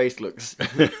how my face looks,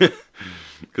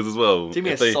 Because as well, do me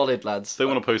a if they, solid, lads. if they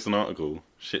want to post an article,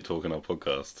 shit talking our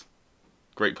podcast,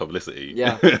 great publicity.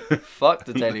 Yeah, fuck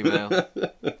the Daily Mail.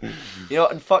 You know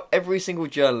what? And fuck every single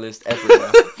journalist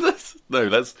everywhere. let's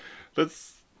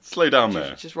slow down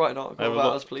there. Just write an article have a about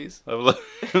lot- us, please. I have a lot,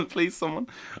 please, someone.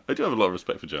 I do have a lot of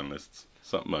respect for journalists.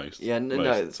 Most. Yeah, no,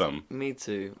 most, some, me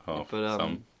too. half, But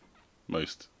some,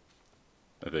 most.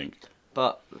 I think.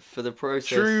 but for the process,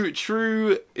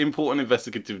 True, important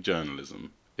investigative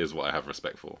journalism is what I have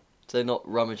respect for. so not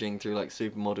rummaging through like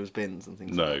supermodels' bins and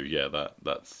things. No, yeah,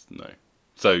 that's no.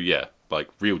 So yeah, like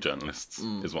real journalists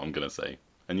Mm. is what I'm gonna say.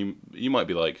 And you might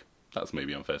be like, that's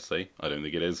maybe unfair to say. I don't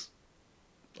think it is.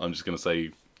 I'm just gonna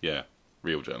say, yeah,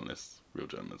 real journalists, real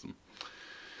journalism.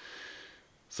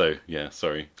 So yeah,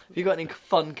 sorry. Have you got any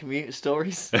fun commuter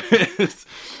stories? Do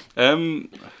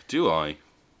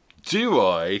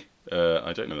I?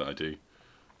 I don't know that I do.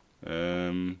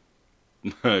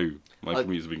 No, my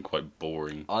commute's been quite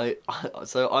boring.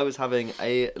 So I was having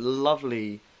a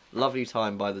lovely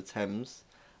time by the Thames.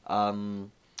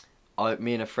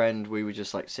 Me and a friend, we were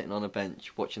just like sitting on a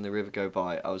bench watching the river go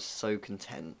by. I was so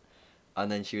content.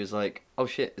 And then she was like, "Oh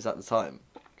shit, is that the time?"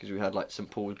 Because we had like St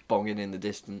Paul's bonging in the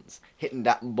distance, hitting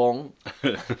that bong,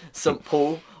 St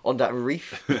Paul on that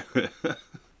reef.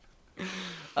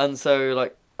 And so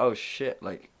like, oh shit,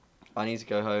 like I need to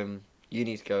go home. You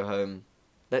need to go home.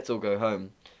 Let's all go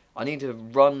home. I need to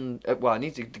run. Well, I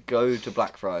need to go to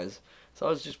Blackfriars. So I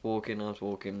was just walking.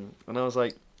 And I was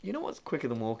like, you know what's quicker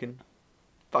than walking?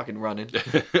 Fucking running.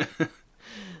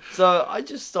 So I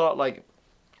just start like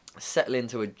settle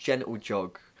into a gentle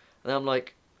jog, and I'm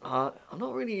like, I'm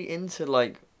not really into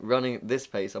like running at this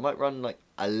pace. I might run like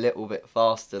a little bit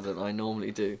faster than I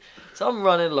normally do. So I'm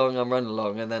running along,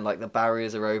 and then like the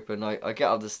barriers are open. I get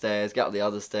up the stairs, get up the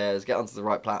other stairs, get onto the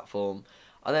right platform,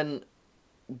 and then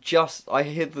I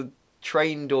hear the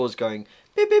train doors going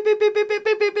beep beep beep beep beep beep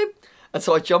beep beep beep. And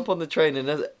so I jump on the train,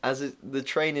 and the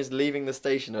train is leaving the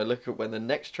station, I look at when the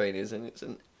next train is, and it's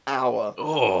an hour.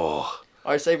 Oh,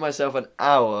 I saved myself an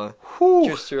hour whew.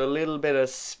 just through a little bit of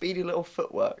speedy little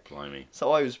footwork. Blimey.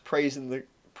 So I was praising the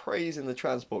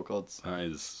transport gods.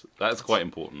 That's quite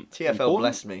important. TfL Important?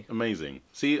 blessed me. Amazing.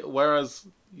 See, whereas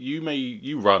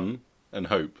you run and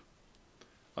hope,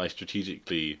 I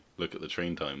strategically look at the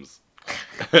train times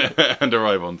and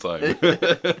arrive on time.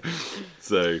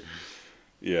 So,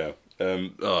 yeah.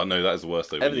 Oh no, that is the worst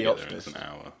though. When you get there and it's an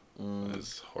hour. That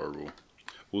is horrible.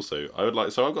 Also, I've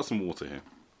got some water here.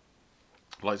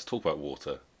 I'd like to talk about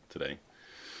water today.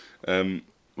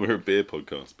 We're a beer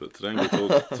podcast, but today I'm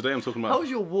talking about. How was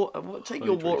your water? Take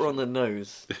your water on the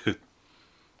nose.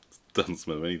 Doesn't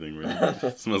smell of anything really.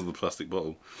 It smells of the plastic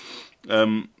bottle.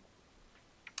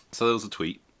 So there was a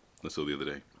tweet I saw the other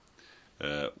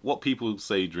day. What people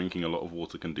say drinking a lot of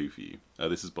water can do for you.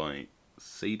 This is by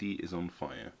Sadie is on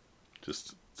fire.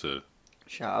 Just to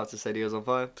Shout out to Sadio's on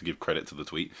fire. give credit to the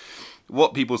tweet.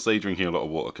 What people say drinking a lot of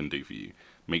water can do for you.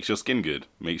 Makes your skin good,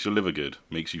 makes your liver good,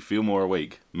 makes you feel more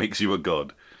awake, makes you a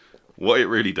god. What it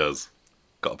really does.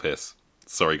 Gotta piss.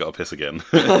 Sorry, gotta piss again.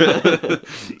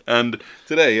 And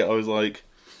today I was like,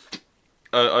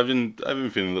 I've been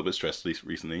feeling a little bit stressed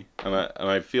recently, and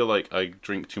I feel like I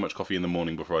drink too much coffee in the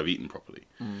morning before I've eaten properly.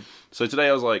 So today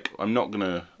I was like, I'm not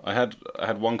gonna. I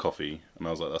had one coffee, and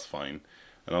I was like, that's fine.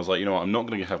 And I was like, you know what, I'm not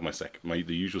gonna have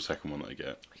the usual second one that I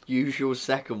get. Usual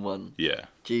second one. Yeah.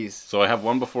 Jeez. So I have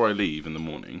one before I leave in the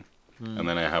morning, and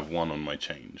then I have one on my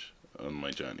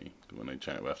journey when I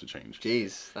have to change.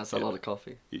 Jeez, that's a lot of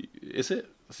coffee. Is it?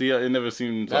 See, it never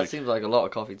seemed That like. seems like a lot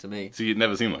of coffee to me. See, it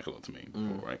never seemed like a lot to me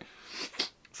before, right?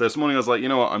 So this morning I was like, you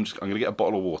know what, I'm gonna get a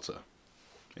bottle of water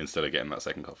instead of getting that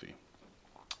second coffee.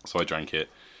 So I drank it,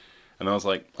 and I was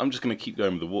like, I'm just gonna keep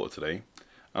going with the water today.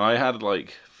 And I had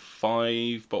like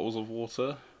 5 bottles of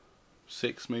water,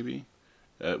 6 maybe,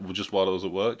 just while I was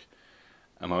at work.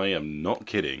 And I am not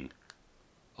kidding.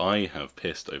 I have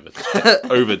pissed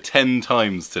over 10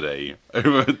 times today,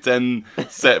 over 10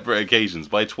 separate occasions.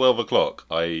 By 12 o'clock,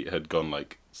 I had gone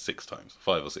like 6 times,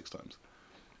 5 or 6 times.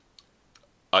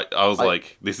 I was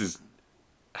like, this is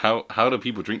how do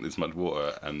people drink this much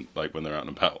water and like when they're out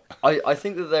and about? I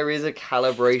think that there is a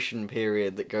calibration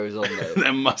period that goes on there.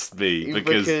 There must be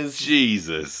because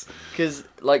Jesus. Because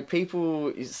like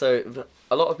people, so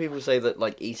a lot of people say that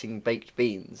like eating baked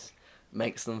beans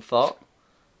makes them fart.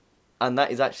 And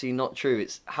that is actually not true.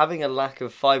 It's having a lack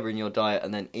of fibre in your diet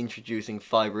and then introducing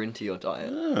fibre into your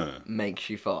diet makes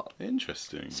you fart.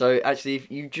 Interesting. So actually,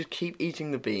 if you just keep eating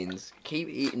the beans,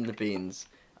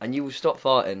 and you will stop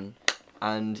farting,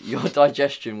 and your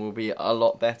digestion will be a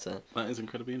lot better. That is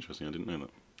incredibly interesting. I didn't know that.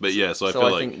 But yeah, so I feel I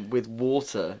like... think with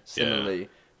water, similarly,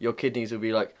 your kidneys will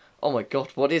be like, oh my god,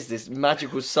 what is this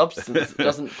magical substance that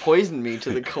doesn't poison me to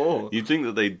the core? You'd think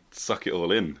that they'd suck it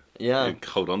all in. Yeah. And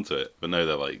hold on to it. But no,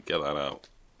 they're like, get that out.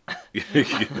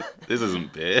 This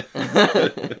isn't beer.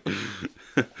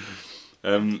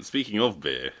 Speaking of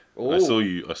beer, I saw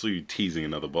you teasing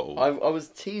another bottle. I was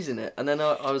teasing it, and then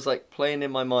I was like playing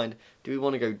in my mind, do we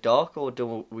want to go dark or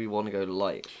do we want to go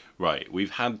light? Right,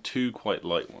 we've had two quite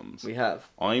light ones. We have.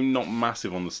 I'm not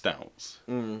massive on the stouts.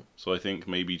 Mm. So I think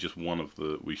maybe just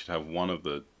we should have one of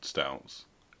the stouts.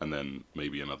 And then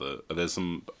maybe another. There's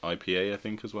some IPA, I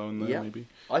think, as well in there, maybe.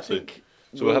 I think.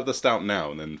 So we'll have the stout now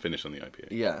and then finish on the IPA.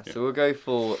 Yeah, so we'll go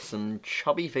for some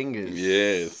Chubby Fingers.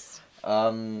 Yes.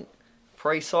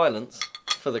 Pray silence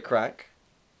for the crack.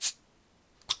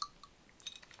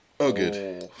 Oh,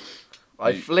 good.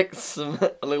 I flicked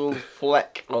a little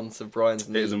fleck onto Brian's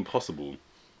knee. It is impossible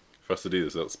for us to do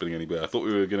this without spilling any beer. I thought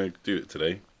we were going to do it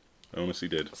today. I honestly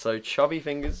did. So Chubby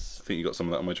Fingers. I think you got some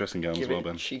of that on my dressing gown as well,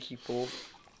 Ben. Cheeky pour.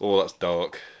 Oh, that's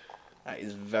dark. That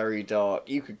is very dark.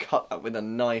 You could cut that with a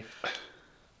knife.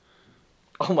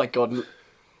 Oh my god.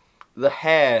 The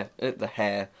head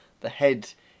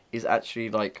is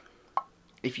actually like,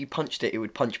 if you punched it, it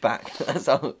would punch back. That's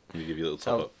how, Let me give you a little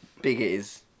top up. Big it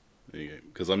is. There you go.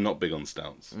 Because I'm not big on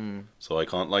stouts. So I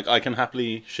can't, I can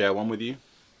happily share one with you.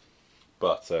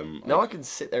 But, No, I can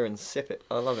sit there and sip it.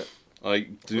 I love it. I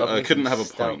couldn't have a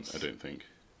pint, I don't think.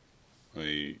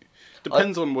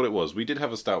 Depends on what it was. We did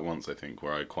have a stout once, I think,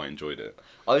 where I quite enjoyed it.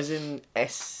 I was in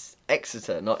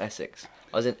Exeter, not Essex.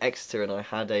 I was in Exeter and I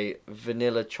had a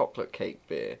vanilla chocolate cake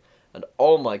beer. And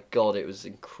oh my god, it was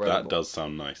incredible. That does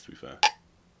sound nice, to be fair.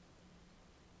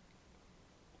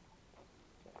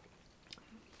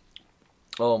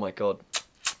 Oh my god.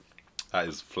 That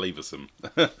is flavoursome.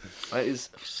 That is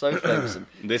so flavoursome.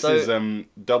 This is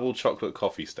double chocolate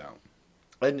coffee stout.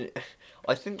 And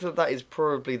I think that is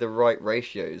probably the right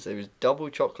ratios. There was double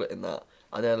chocolate in that,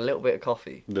 and then a little bit of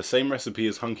coffee. The same recipe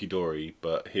as Hunky Dory,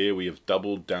 but here we have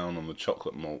doubled down on the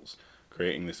chocolate malts,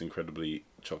 creating this incredibly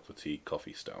chocolatey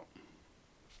coffee stout.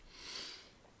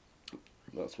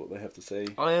 That's what they have to say.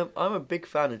 I'm a big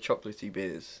fan of chocolatey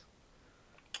beers.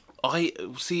 I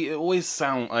always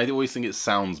think it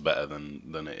sounds better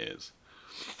than it is.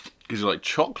 Because you're like,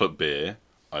 chocolate beer,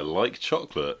 I like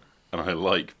chocolate, and I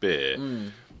like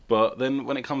beer. But then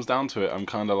when it comes down to it, I'm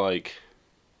kind of like,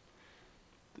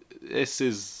 this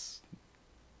is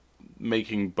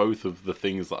making both of the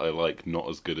things that I like not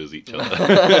as good as each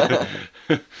other.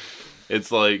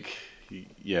 It's like,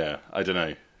 yeah, I don't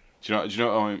know. Do you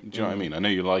know what I mean? I know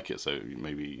you like it, so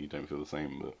maybe you don't feel the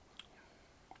same, but...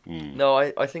 No,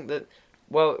 I think that,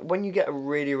 well, when you get a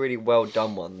really, really well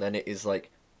done one, then it is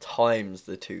like times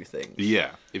the two things.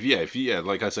 Yeah. If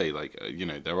like I say,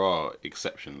 there are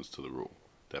exceptions to the rule,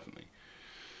 definitely.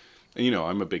 And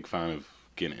I'm a big fan of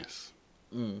Guinness,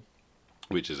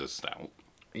 which is a stout.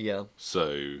 Yeah.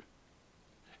 So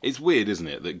it's weird, isn't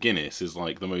it, that Guinness is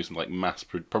like the most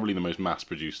probably the most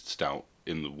mass-produced stout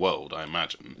in the world, I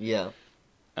imagine. Yeah.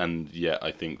 And yet,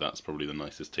 I think that's probably the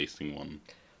nicest tasting one.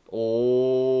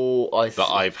 Oh,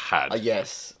 I've had.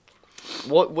 Yes.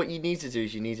 What you need to do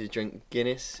is you need to drink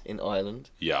Guinness in Ireland.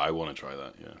 Yeah, I want to try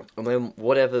that. Yeah. And then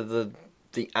whatever the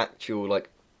actual like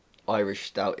Irish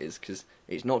stout is, because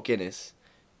it's not Guinness,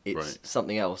 it's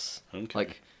something else. Okay.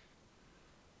 Like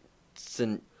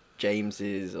St.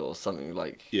 James's or something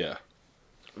like. Yeah.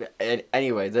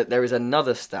 Anyway, there is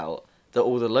another stout that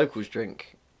all the locals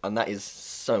drink, and that is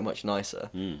so much nicer.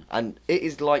 And it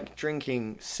is like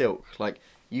drinking silk. Like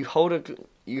you hold a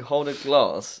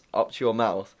glass up to your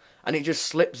mouth, and it just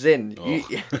slips in. Oh.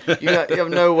 You have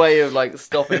no way of like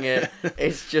stopping it.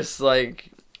 It's just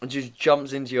like it just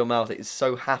jumps into your mouth. It is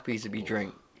so happy to be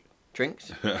drank.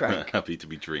 Happy to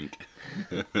be drink.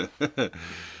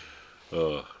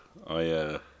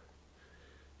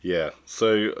 Yeah.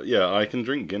 So yeah, I can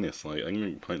drink Guinness. Like I can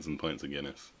drink pints and pints of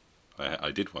Guinness.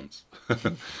 I did once.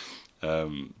 Yeah.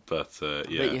 I bet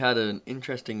you had an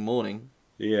interesting morning.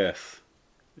 Yes.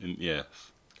 Yes.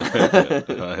 I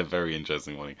had a very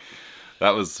interesting morning.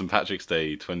 That was St. Patrick's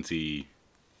Day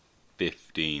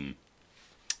 2015.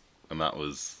 And that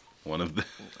was one of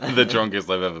the drunkest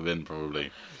I've ever been,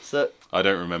 probably. So I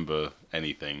don't remember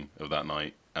anything of that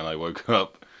night. And I woke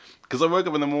up... Because I woke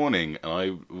up in the morning and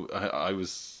I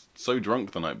was so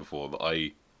drunk the night before that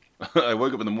I I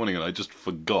woke up in the morning and I just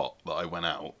forgot that I went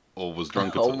out or was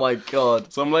drunk at all. Oh my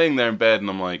god. So I'm laying there in bed and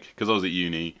I'm like, because I was at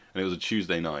uni and it was a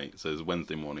Tuesday night, so it was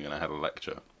Wednesday morning and I had a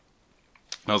lecture.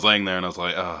 And I was laying there and I was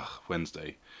like,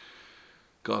 Wednesday,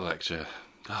 got a lecture.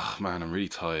 Oh man, I'm really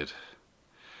tired.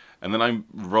 And then I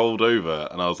rolled over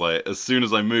and I was like, as soon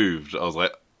as I moved, I was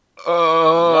like,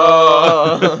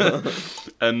 oh.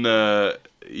 And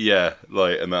yeah,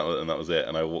 like, and that was it.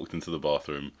 And I walked into the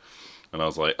bathroom and I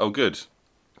was like, oh good.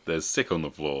 There's sick on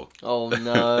the floor. Oh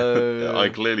no. I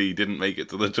clearly didn't make it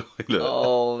to the toilet.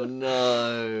 Oh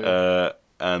no.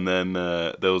 And then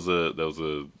there was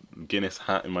a Guinness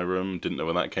hat in my room. Didn't know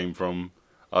where that came from.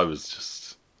 I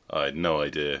had no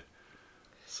idea.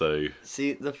 So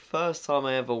see, the first time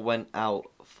I ever went out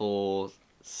for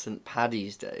St.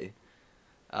 Paddy's Day,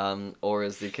 or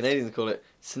as the Canadians call it,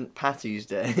 St. Patty's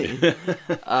Day,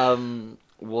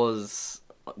 was,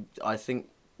 I think,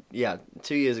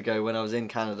 2 years ago when I was in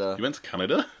Canada. You went to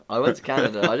Canada? I went to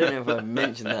Canada. I don't know if I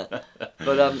mentioned that.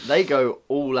 But they go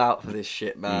all out for this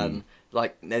shit, man.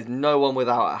 Like, there's no one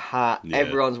without a hat. Yeah.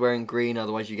 Everyone's wearing green,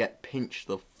 otherwise you get pinched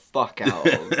the fuck out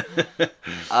of.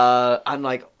 And,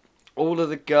 like, all of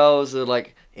the girls are,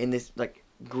 like, in this, like,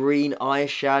 green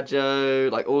eyeshadow.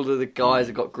 Like, all of the guys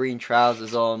have got green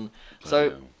trousers on.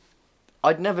 So,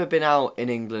 I'd never been out in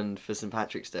England for St.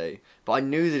 Patrick's Day, but I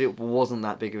knew that it wasn't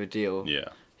that big of a deal. Yeah.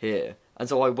 Here. And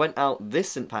so I went out this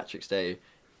St. Patrick's Day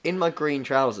in my green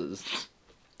trousers.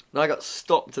 And I got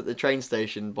stopped at the train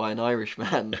station by an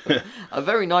Irishman. A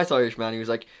very nice Irishman. He was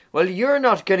like, well, you're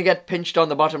not going to get pinched on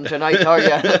the bottom tonight, are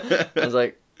you? I was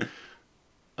like...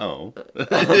 Oh.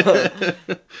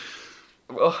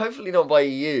 Well, hopefully not by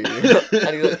you. And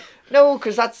he was like, no,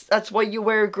 because that's why you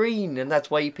wear green, and that's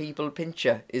why people pinch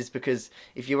you, is because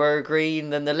if you wear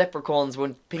green, then the leprechauns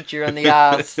won't pinch you on the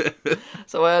ass.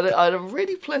 So I had a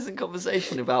really pleasant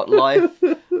conversation about life,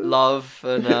 love,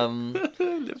 and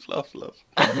Live, laugh, love.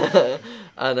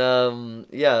 and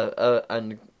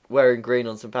and wearing green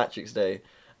on St. Patrick's Day.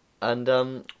 And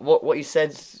what he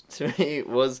said to me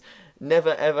was,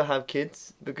 never ever have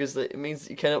kids, because it means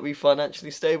that you cannot be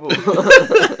financially stable.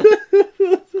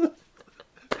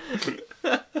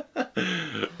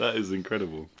 That is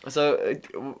incredible. So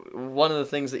one of the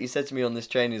things that he said to me on this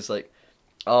train is like,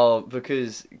 oh,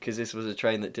 because this was a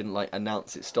train that didn't like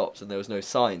announce it stopped and there was no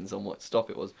signs on what stop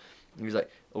it was. He was like,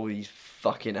 all these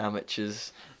fucking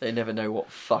amateurs, they never know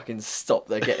what fucking stop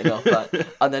they're getting off at.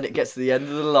 And then it gets to the end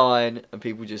of the line and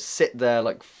people just sit there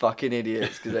like fucking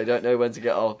idiots because they don't know when to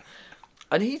get off.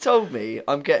 And he told me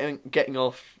I'm getting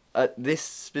off at this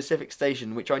specific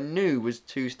station, which I knew was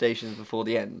 2 stations before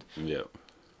the end. Yeah.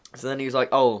 So then he was like,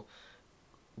 oh,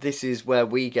 this is where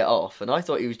we get off. And I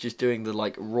thought he was just doing the,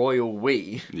 like, royal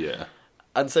we. Yeah.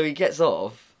 And so he gets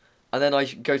off, and then I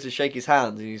go to shake his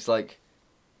hand, and he's like,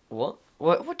 what?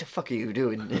 What the fuck are you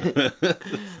doing?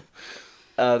 That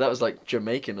was, like,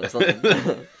 Jamaican or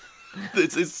something.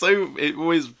 I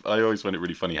always find it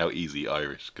really funny how easy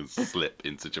Irish can slip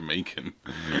into Jamaican.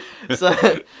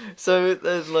 So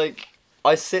there's, like,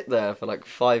 I sit there for, like,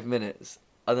 5 minutes,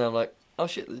 and then I'm like, oh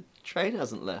shit, the train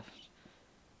hasn't left.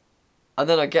 And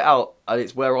then I get out, and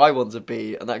it's where I want to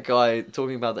be, and that guy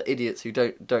talking about the idiots who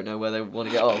don't know where they want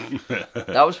to get off.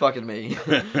 That was fucking me.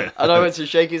 And I went to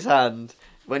shake his hand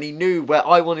when he knew where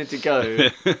I wanted to go.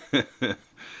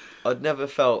 I'd never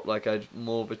felt like I'd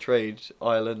more betrayed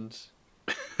Ireland.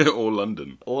 Or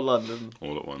London. Or London.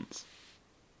 All at once.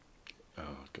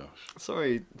 Oh, gosh.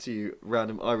 Sorry to you,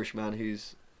 random Irishman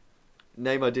whose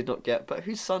name I did not get, but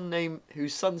whose son's name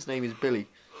is Billy.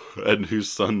 And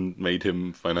whose son made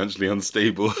him financially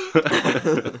unstable.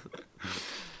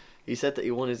 He said that he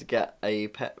wanted to get a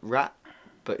pet rat,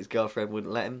 but his girlfriend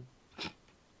wouldn't let him.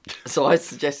 So I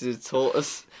suggested a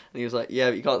tortoise, and he was like,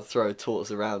 yeah, but you can't throw a tortoise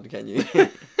around, can you?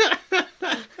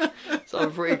 So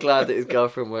I'm pretty glad that his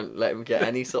girlfriend won't let him get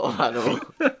any sort of animal.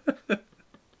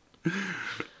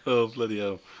 Oh, bloody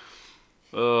hell.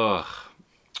 Oh,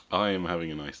 I am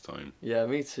having a nice time. Yeah,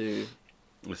 me too.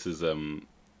 This is,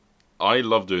 I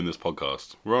love doing this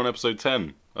podcast. We're on episode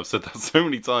 10. I've said that so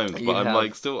many times, but I'm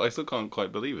like, I still can't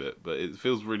quite believe it, but it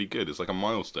feels really good. It's like a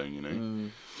milestone, you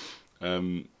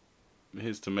know?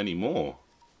 Here's to many more.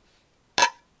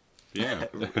 Yeah.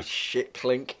 Shit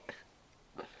clink.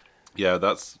 Yeah,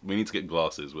 we need to get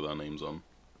glasses with our names on.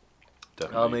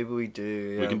 Definitely. Oh, maybe we do,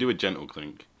 yeah. We can do a gentle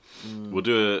clink. We'll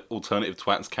do an alternative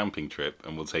twats camping trip,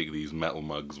 and we'll take these metal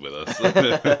mugs with us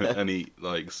and eat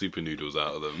like super noodles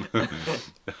out of them.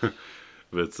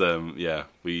 But yeah,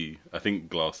 I think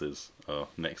glasses are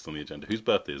next on the agenda. Whose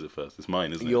birthday is it first? It's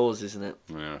mine, isn't it? Yours, isn't it?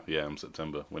 Yeah, I'm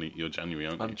September. You're January,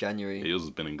 aren't you? I'm January. Yeah, yours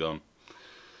has been and gone.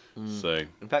 So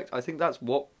in fact, I think that's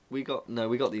what We got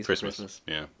these for Christmas.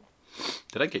 Yeah.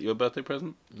 Did I get you a birthday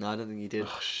present? No, I don't think you did.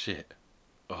 Oh shit.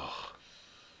 Oh,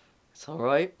 It's all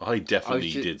right. I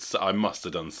definitely did. I must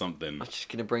have done something. I'm just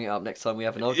gonna bring it up next time we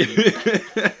have an argument.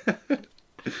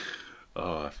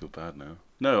 Oh, I feel bad now.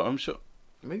 No, I'm sure.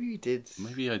 Maybe you did.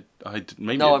 Maybe I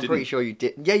No, I'm didn't. pretty sure you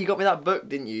did. Yeah, you got me that book,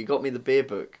 didn't you? You got me the beer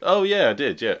book. Oh yeah, I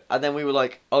did. Yeah. And then we were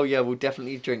like, oh yeah, we'll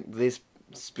definitely drink this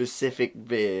specific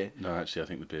beer. No, actually, I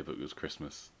think the beer book was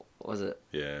Christmas. What was it?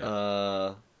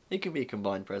 Yeah. It could be a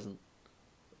combined present.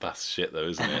 That's shit though,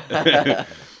 isn't it?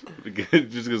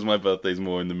 Just because my birthday's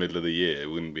more in the middle of the year, it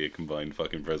wouldn't be a combined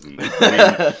fucking present.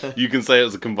 I mean, you can say it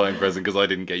was a combined present because I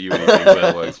didn't get you anything, so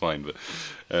it works fine. But,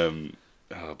 oh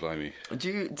blimey.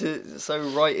 So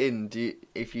write in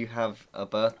if you have a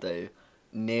birthday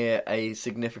near a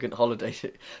significant holiday,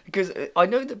 because I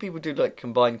know that people do like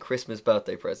combined Christmas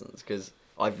birthday presents because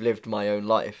I've lived my own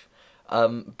life.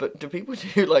 But do people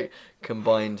do like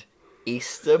combined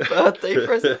Easter birthday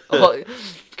present, or like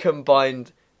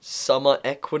combined summer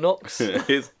equinox?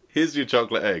 Here's your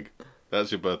chocolate egg.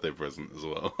 That's your birthday present as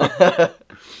well.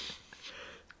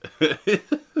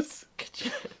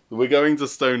 We're going to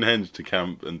Stonehenge to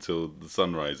camp until the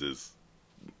sun rises.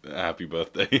 Happy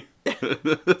birthday. Have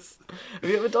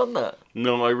you ever done that?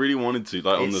 No, I really wanted to,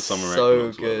 like on the It's summer so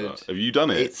equinox. good. Like that. Have you done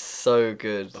it? It's so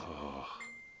good. Oh,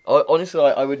 Honestly,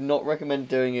 I would not recommend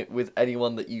doing it with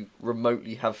anyone that you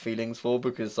remotely have feelings for,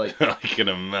 because like I can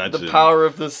imagine. the power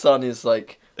of the sun is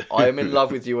like, I am in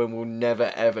love with you and will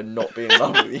never ever not be in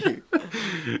love with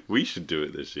you. We should do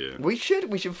it this year. We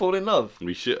should fall in love.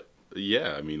 We should.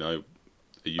 Yeah, I mean, are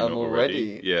you I'm not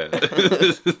already? already.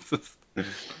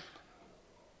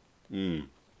 Yeah.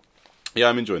 Yeah,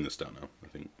 I'm enjoying this down now.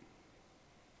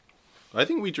 I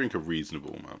think we drink a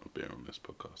reasonable amount of beer on this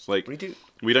podcast. Like We do.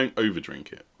 We don't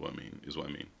overdrink it. What I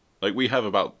mean. Like we have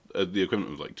about the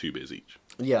equivalent of like 2 beers each.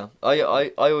 Yeah,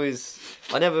 I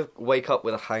never wake up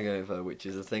with a hangover, which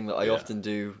is a thing that I often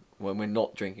do when we're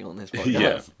not drinking on this podcast.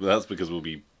 Yeah, but that's because we'll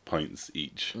be pints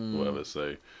each, or whatever.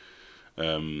 So,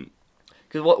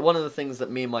 because one of the things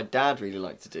that me and my dad really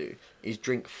like to do is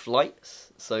drink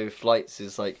flights. So flights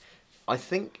is like, I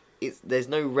think there's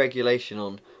no regulation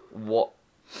on what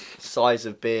size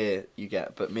of beer you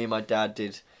get, but me and my dad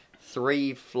did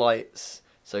 3 flights,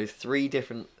 so 3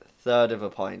 different third of a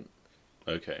pint.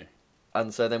 Okay.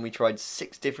 And so then we tried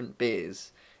 6 different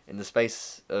beers in the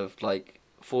space of like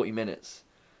 40 minutes,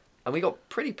 and we got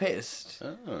pretty pissed.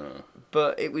 Oh.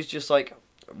 But it was just like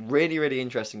really, really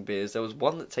interesting beers. There was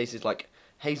one that tasted like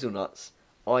hazelnuts,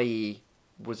 i.e.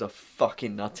 was a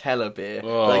fucking Nutella beer.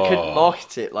 Oh. They couldn't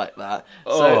market it like that.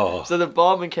 So the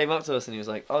barman came up to us and he was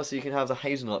like, "Oh, so you can have the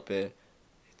hazelnut beer.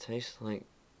 It tastes like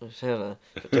Nutella,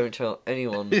 but don't tell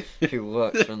anyone who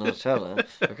works for Nutella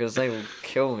because they will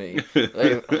kill me.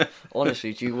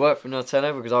 Honestly, do you work for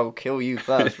Nutella? Because I will kill you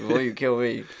first before you kill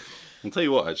me." I'll tell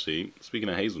you what, actually, speaking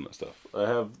of hazelnut stuff,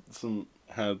 I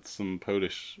had some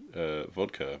Polish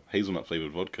vodka, hazelnut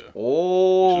flavoured vodka.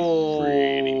 Oh. Which is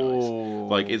really nice.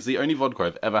 Like, it's the only vodka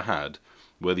I've ever had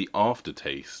where the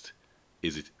aftertaste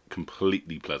is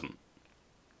completely pleasant.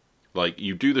 Like,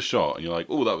 you do the shot and you're like,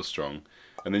 oh, that was strong.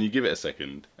 And then you give it a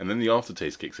second, and then the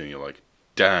aftertaste kicks in and you're like,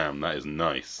 damn, that is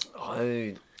nice.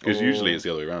 Because usually it's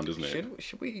the other way around, isn't it?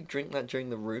 Should we drink that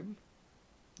during the room?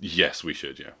 Yes, we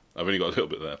should, yeah. I've only got a little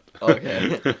bit left.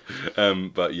 Okay.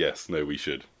 But yes, no, we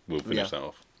should. We'll finish that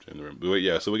off in the room. But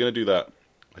yeah, so we're going to do that.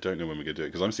 I don't know when we're going to do it,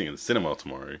 because I'm seeing it in the cinema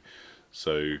tomorrow.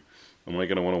 So, am I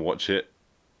going to want to watch it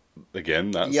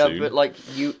again that soon? Yeah, but like,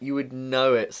 you would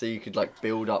know it, so you could like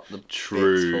build up the bits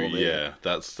for me. Yeah,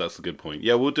 that's a good point.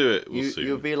 Yeah, we'll do it soon.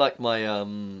 You'll be like my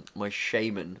my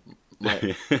shaman.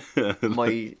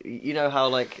 My you know how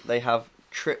like they have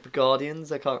trip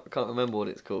guardians? I can't remember what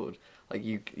it's called. Like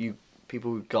you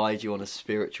people who guide you on a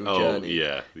spiritual journey.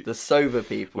 Yeah. The sober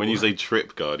people. When you say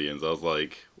trip guardians, I was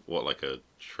like, what, like a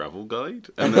travel guide?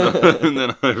 And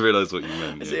then I realised what you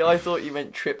meant. See, I thought you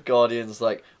meant trip guardians,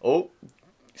 like, oh,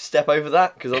 step over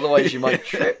that, because otherwise you might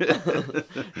trip.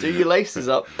 Do your laces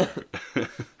up.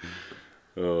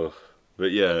 Oh,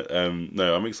 but yeah,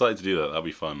 no, I'm excited to do that. That'll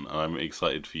be fun. I'm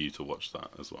excited for you to watch that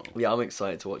as well. Yeah, I'm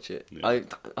excited to watch it. Yeah.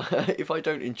 If I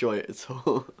don't enjoy it at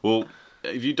all. Well,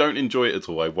 if you don't enjoy it at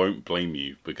all, I won't blame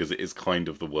you, because it is kind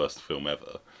of the worst film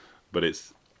ever. But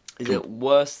it's... Is it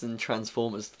worse than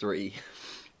Transformers 3?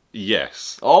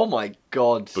 Yes. Oh my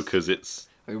god. Because it's...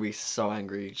 I'm going to be so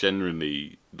angry.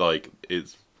 Generally, like,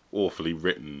 it's awfully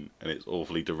written and it's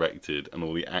awfully directed and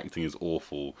all the acting is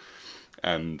awful.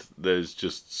 And there's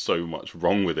just so much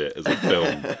wrong with it as a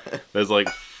film. There's like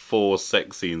 4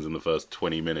 sex scenes in the first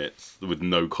 20 minutes with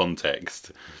no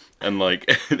context. And like,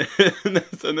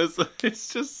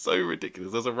 it's just so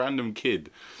ridiculous. There's a random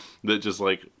kid that just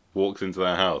like walks into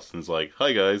their house and is like,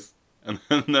 "Hi guys," and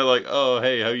then they're like, "Oh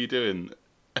hey, how you doing?"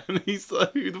 And he's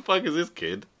like, "Who the fuck is this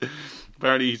kid?"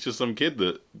 Apparently he's just some kid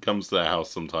that comes to their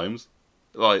house sometimes.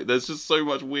 Like, there's just so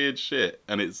much weird shit,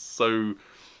 and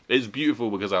it's beautiful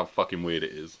because how fucking weird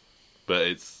it is. But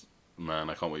it's, man,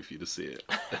 I can't wait for you to see it.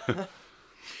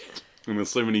 And there's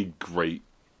so many great,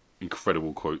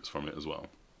 incredible quotes from it as well.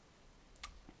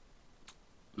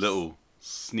 Little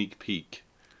sneak peek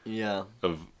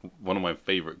of one of my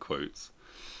favourite quotes.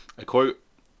 A quote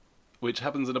which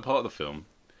happens in a part of the film,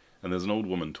 and there's an old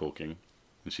woman talking,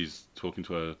 and she's talking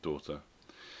to her daughter.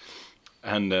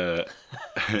 And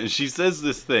she says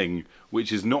this thing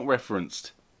which is not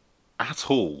referenced at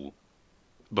all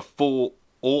before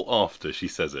or after she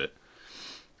says it.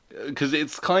 Because it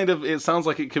sounds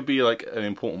like it could be like an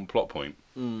important plot point.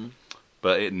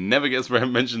 But it never gets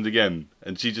mentioned again.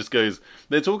 And she just goes,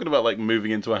 they're talking about like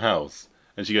moving into a house.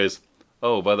 And she goes,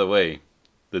 "Oh, by the way,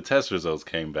 the test results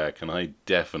came back and I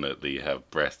definitely have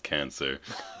breast cancer."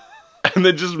 And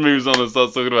then just moves on and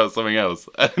starts talking about something else.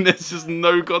 And there's just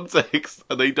no context.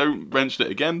 And they don't mention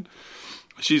it again.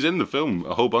 She's in the film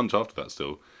a whole bunch after that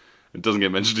still. It doesn't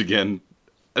get mentioned again.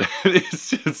 And it's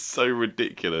just so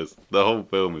ridiculous. The whole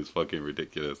film is fucking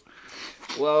ridiculous.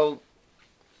 Well,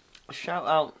 shout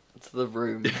out to The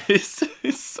Room It's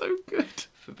so good.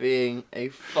 for being a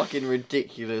fucking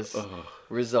ridiculous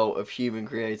result of human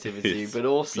creativity, It's but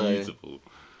also beautiful.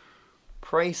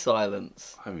 Pray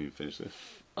Silence. I haven't even finished this.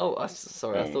 Oh,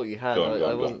 sorry, I thought you had. Go on,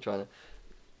 I wasn't trying to.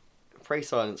 Pray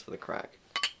Silence for the crack.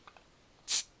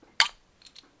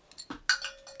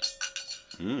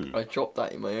 I dropped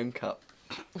that in my own cup.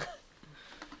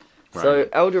 So,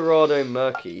 Eldorado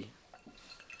Murky,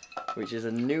 which is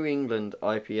a New England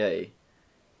IPA.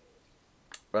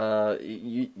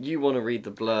 You want to read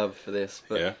the blurb for this,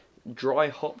 but Yeah. dry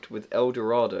hopped with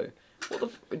Eldorado.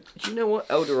 Do you know what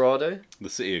Eldorado? The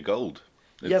City of Gold.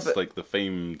 It's Yeah, but- like the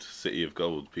famed City of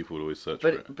Gold. People would always search for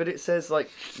it. But it says like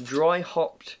dry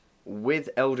hopped with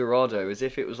Eldorado, as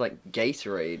if it was like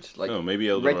Gatorade, like Oh, maybe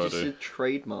Eldorado. registered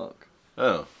trademark.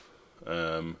 Oh.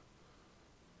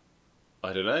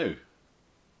 I don't know.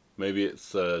 Maybe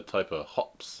it's a type of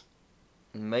hops.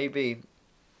 Maybe.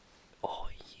 Oh,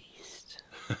 yeast.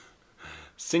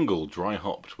 Single dry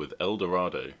hopped with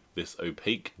Eldorado. This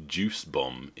opaque juice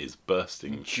bomb is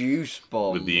bursting Juice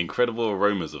bomb. with the incredible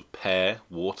aromas of pear,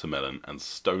 watermelon, and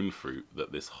stone fruit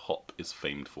that this hop is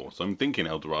famed for. So I'm thinking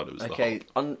Eldorado is Okay,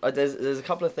 the hop. there's a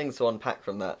couple of things to unpack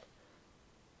from that.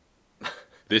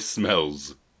 This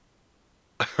smells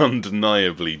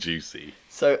undeniably juicy.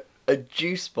 So, a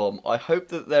juice bomb. I hope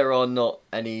that there are not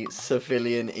any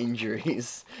civilian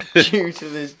injuries due to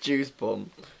this juice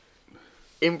bomb.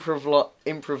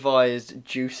 Improvised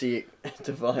juicy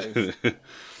device.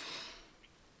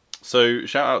 So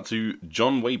shout out to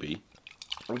John Waby,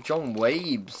 Oh, John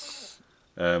Wabes.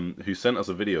 who sent us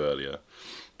a video earlier,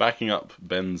 backing up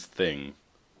Ben's thing.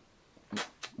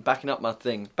 Backing up my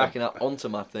thing. Backing up onto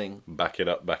my thing. Back it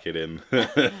up, back it in.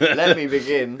 Let me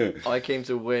begin. I came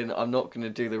to win. I'm not going to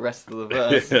do the rest of the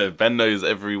verse. Ben knows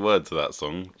every word to that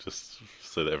song, just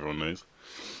so that everyone knows.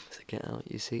 So get out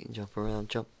your seat and jump around.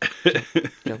 Jump,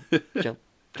 jump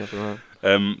around.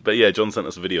 But yeah, John sent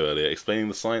us a video earlier explaining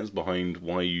the science behind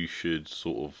why you should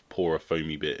sort of pour a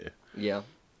foamy beer. Yeah.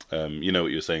 You know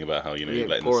what you were saying about how, you know, you're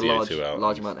letting the pour a CO2 out.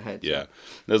 large amount of heads. Yeah.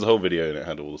 There's a whole video and it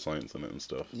had all the science in it and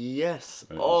stuff. Yes.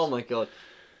 It Oh was- my god.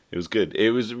 It was good.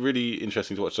 It was really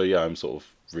interesting to watch. So yeah, I'm sort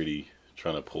of really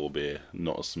trying to pour beer,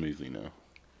 not as smoothly now.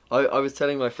 I was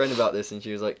telling my friend about this and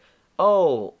she was like,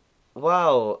 "Oh,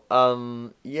 wow.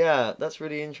 Yeah, that's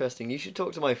really interesting. You should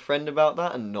talk to my friend about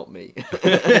that and not me."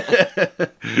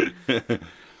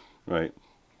 Right.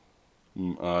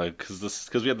 Because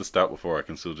we had the stout before, I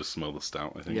can still just smell the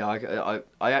stout, I think. Yeah,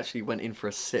 I actually went in for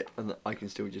a sip and I can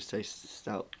still just taste the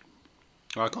stout.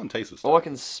 Oh, I can't taste the Oh, stout. I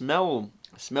can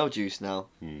smell juice now.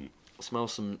 Smell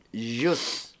some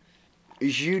jus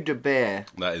de beer.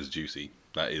 That is juicy.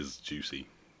 That is juicy.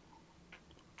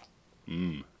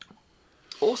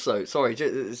 Also, sorry,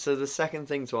 so the second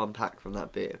thing to unpack from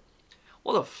that beer.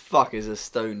 What the fuck is a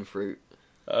stone fruit?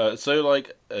 So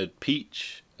like a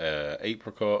peach,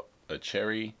 apricot, a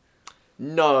cherry.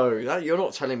 No, you're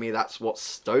not telling me that's what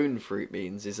stone fruit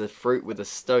means, is a fruit with a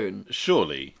stone.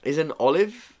 Surely. Is an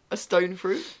olive a stone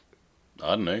fruit?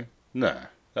 I don't know. Nah,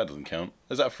 that doesn't count.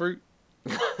 Is that fruit?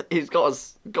 It's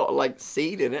got like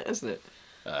seed in it, hasn't it?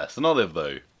 It's an olive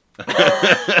though. I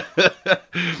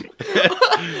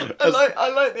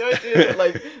like the idea that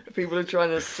like people are trying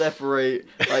to separate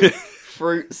like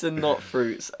fruits and not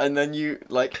fruits, and then you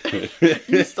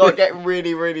you start getting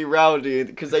really really rowdy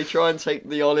because they try and take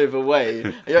the olive away.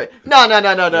 And you're like,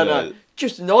 no.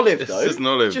 Just an olive though. It's just an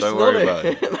olive. Just don't an worry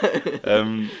olive. about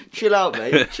it. Chill out,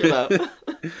 mate. Chill out.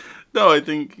 No, I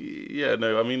think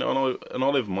no. I mean, an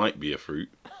olive might be a fruit.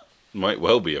 Might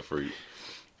well be a fruit.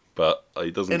 But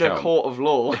it doesn't count. In a court of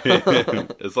law.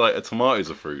 It's like a tomato's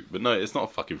a fruit. But no, it's not a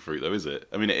fucking fruit though, is it?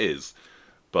 I mean, it is.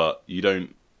 But you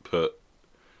don't put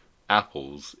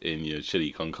apples in your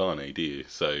chili con carne, do you?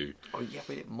 So... Oh, yeah,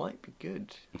 but it might be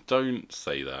good. Don't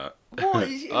say that. What?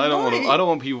 I don't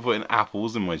want people putting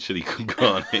apples in my chili con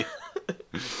carne.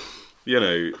 You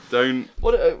know, don't...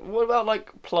 What about,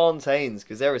 like, plantains?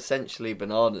 Because they're essentially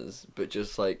bananas, but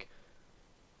just, like,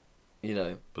 you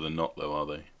know... But they're not, though, are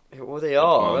they? Well, they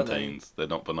are, aren't they? Plantains. They're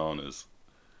not bananas.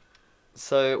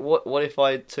 So, what if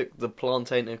I took the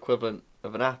plantain equivalent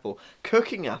of an apple?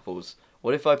 Cooking apples.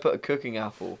 What if I put a cooking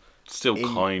apple Still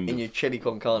in your chili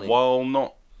con carne? While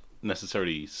not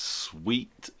necessarily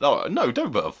sweet... Oh, no,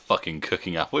 don't put a fucking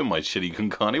cooking apple in my chili con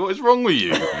carne. What is wrong with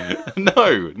you?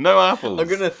 No apples. I'm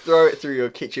going to throw it through your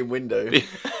kitchen window.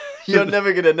 You're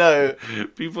never going to know.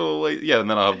 People always... Yeah, and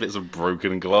then I'll have bits of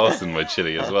broken glass in my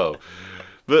chili as well.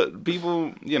 But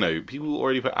people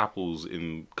already put apples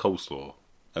in coleslaw,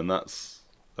 and that's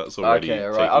already okay.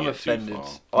 All right, taking I'm it offended.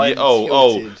 Too far.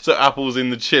 I'm So apples in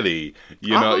the chili,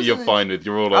 you're fine with.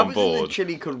 You're all on apples board. In the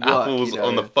chili could work, apples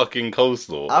on the fucking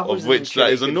coleslaw, apples of which that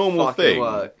is a normal thing.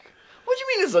 Work. What do you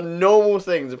mean it's a normal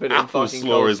thing to put in fucking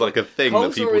coleslaw? Is like a thing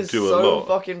that people do a lot. Coleslaw is so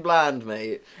fucking bland,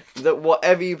 mate, that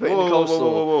whatever you put in the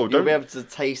coleslaw, you'll be able to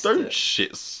taste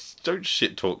it. Don't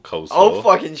shit talk coleslaw. Oh,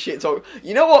 fucking shit talk.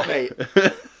 You know what, mate?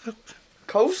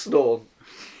 Coleslaw.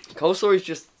 Coleslaw is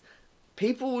just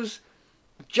people's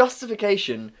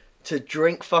justification to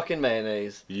drink fucking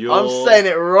mayonnaise. I'm saying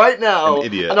it right now. An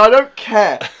idiot. And I don't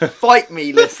care. Fight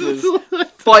me, listeners.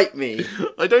 Fight me.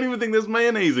 I don't even think there's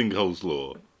mayonnaise in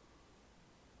coleslaw.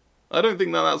 I don't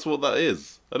think that's what that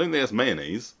is. I don't think that's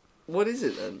mayonnaise. What is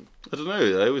it then? I don't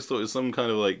know. I always thought it was some kind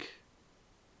of like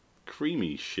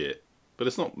creamy shit. But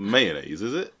it's not mayonnaise,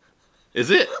 is it? Is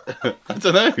it? I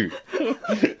don't know.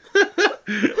 I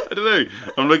don't know.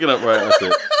 I'm looking up that's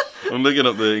it. I'm looking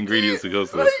up the ingredients of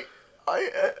coleslaw.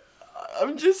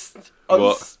 I'm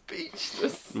What?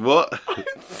 speechless. What? I'm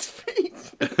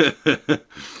speechless.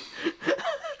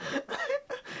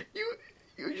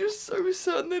 You're just so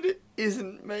certain that it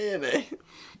isn't mayonnaise.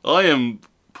 I am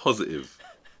positive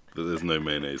that there's no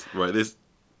mayonnaise. Right, this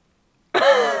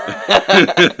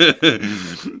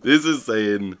is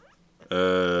saying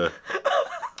Oh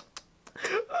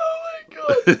my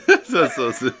god. That's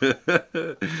awesome.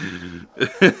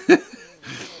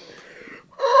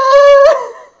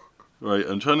 Right,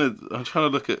 I'm trying to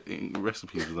look at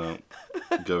recipes without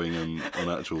going on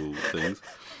actual things.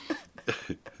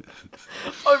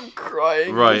 I'm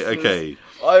crying. Right, okay.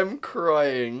 I'm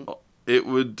crying. It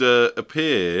would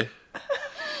appear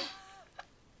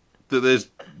that there's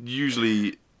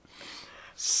usually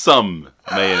some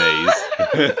mayonnaise,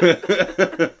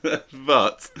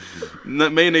 but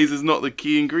mayonnaise is not the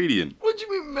key ingredient. What do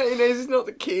you mean mayonnaise is not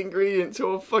the key ingredient to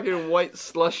a fucking white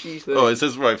slushy thing? Oh, it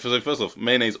says right. So first off,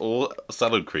 mayonnaise or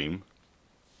salad cream.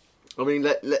 I mean,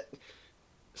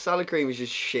 salad cream is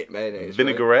just shit mayonnaise.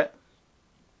 Vinaigrette,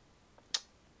 right?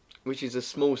 Which is a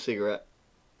small cigarette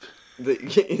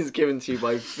that is given to you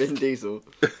by Vin Diesel.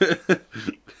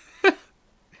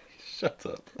 Shut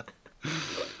up.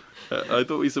 I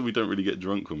thought we said we don't really get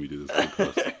drunk when we do this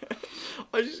podcast.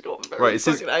 I just got very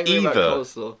fucking angry about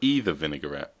coleslaw. Either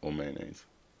vinaigrette or mayonnaise,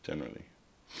 generally.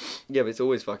 Yeah, but it's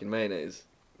always fucking mayonnaise.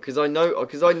 Because I know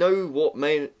what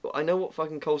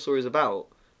fucking coleslaw is about.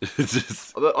 It's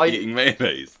just eating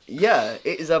mayonnaise. Yeah,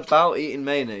 it is about eating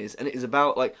mayonnaise, and it is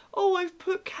about like, oh, I've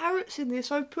put carrots in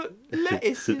this, I've put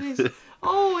lettuce in this.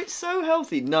 Oh, it's so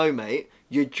healthy. No, mate,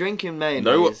 you're drinking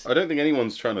mayonnaise. No, I don't think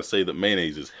anyone's trying to say that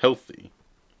mayonnaise is healthy.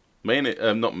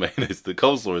 Not mayonnaise. The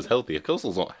coleslaw is healthy.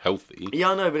 Coleslaw's not healthy.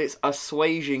 Yeah, I know, but it's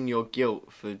assuaging your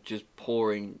guilt for just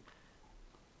pouring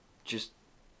just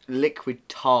liquid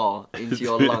tar into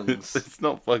your lungs. It's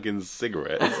not fucking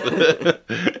cigarettes.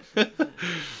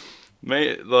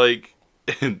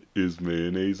 Is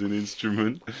mayonnaise an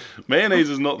instrument?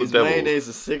 Mayonnaise is not the devil. Is mayonnaise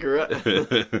a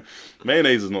cigarette?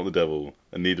 Mayonnaise is not the devil,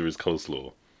 and neither is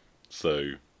coleslaw.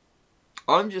 So,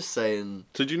 I'm just saying.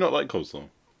 So do you not like coleslaw?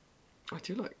 I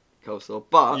do like coleslaw,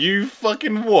 but You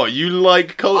fucking what? You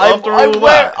like coleslaw I- after I all wear-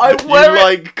 that? I wear you it-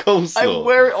 like coleslaw? I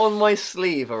wear it on my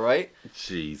sleeve. All right.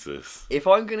 Jesus. If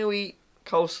I'm gonna eat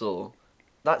coleslaw,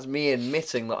 that's me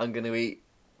admitting that I'm gonna eat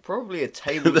probably a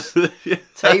tablespoon. That's you.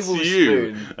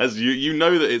 Tablespoon. As you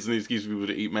know that it's an excuse for people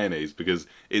to eat mayonnaise because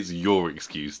it's your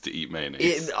excuse to eat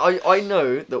mayonnaise. I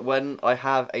know that when I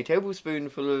have a tablespoon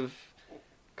full of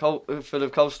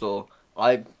coleslaw,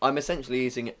 I'm essentially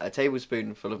eating a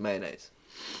tablespoon full of mayonnaise,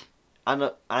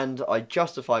 and I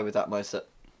justify with that myself.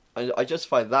 I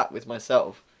justify that with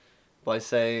myself by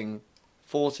saying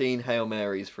 14 Hail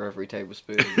Marys for every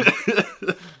tablespoon.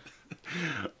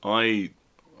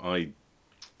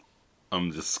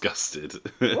 I'm disgusted.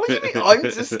 What do you mean? I'm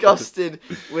disgusted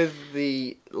with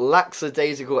the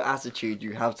lackadaisical attitude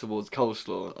you have towards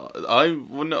coleslaw.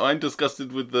 I'm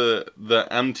disgusted with the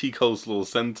anti-coleslaw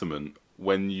sentiment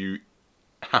when you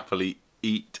happily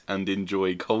eat and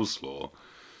enjoy coleslaw.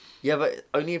 Yeah, but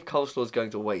only if coleslaw is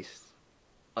going to waste.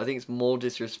 I think it's more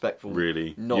disrespectful.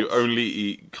 Really? Not... You only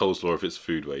eat coleslaw if it's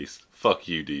food waste. Fuck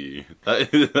you, do you?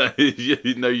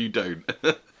 No, you don't.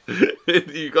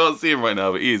 You can't see him right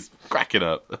now, but he is cracking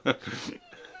up. I'll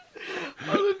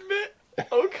admit,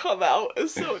 I'll come out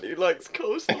as someone who likes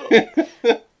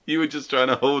coleslaw. You were just trying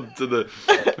to hold to the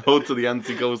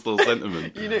anti-coleslaw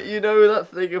sentiment. You know that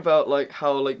thing about like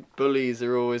how like bullies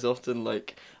are always often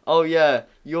like, oh yeah,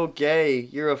 you're gay,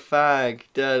 you're a fag,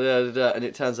 da da da da, and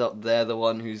it turns out they're the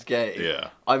one who's gay. Yeah.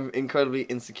 I'm incredibly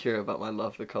insecure about my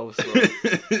love for coleslaw.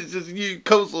 It's just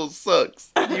coleslaw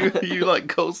sucks. You like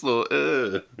coleslaw.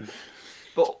 Ugh.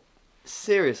 But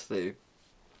seriously,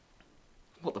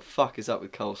 what the fuck is up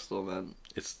with coleslaw, man?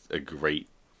 It's a great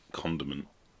condiment.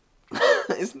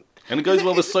 Isn't... And it goes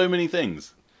well with so many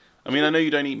things. I mean, I know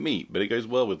you don't eat meat, but it goes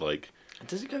well with like...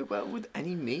 Does it go well with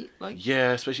any meat? Like,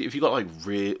 yeah, especially if you got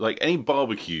like any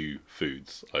barbecue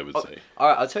foods, I would say.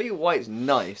 Alright, I'll tell you why it's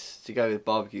nice to go with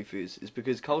barbecue foods. It's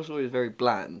because coleslaw is very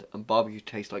bland and barbecue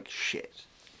tastes like shit.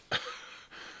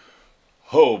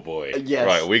 Oh boy. Yes.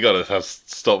 Right, we gotta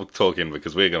stop talking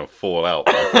because we're gonna fall out,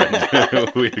 my friend.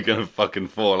 We're gonna fucking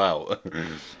fall out.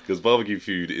 Because barbecue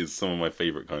food is some of my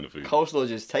favourite kind of food. Coleslaw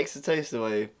just takes the taste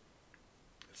away.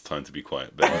 It's time to be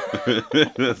quiet, Ben.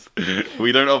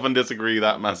 We don't often disagree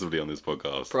that massively on this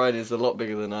podcast. Pride is a lot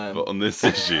bigger than I am. But on this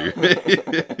issue,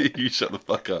 you shut the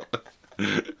fuck up.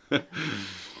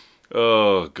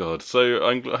 Oh, God. So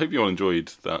I hope you all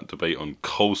enjoyed that debate on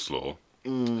coleslaw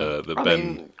that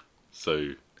Ben so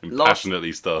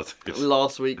passionately started.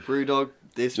 Last week Brewdog,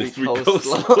 this week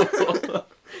coleslaw. coleslaw.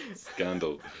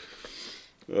 Scandal.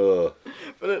 Oh.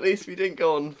 But at least we didn't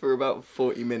go on for about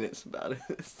 40 minutes about it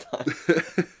this time.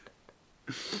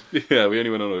 Yeah, we only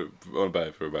went on about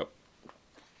it for about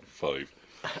 5.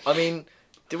 I mean,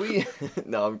 do we...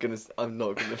 No, I'm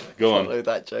not gonna Go on. follow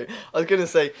that joke. I was gonna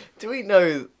say, do we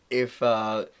know if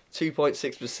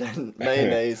 2.6%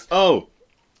 mayonnaise Oh,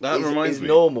 that reminds is me.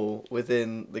 normal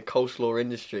within the coleslaw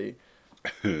industry?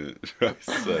 So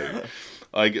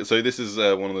this is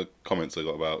one of the comments I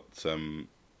got about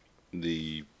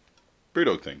the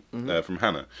Brewdog thing from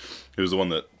Hannah, who was the one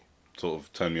that sort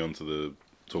of turned me on to the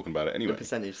talking about it anyway. The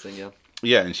percentage thing, yeah.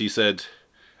 Yeah, and she said,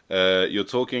 you're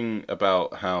talking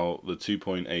about how the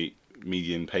 2.8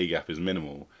 median pay gap is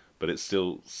minimal, but it's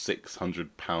still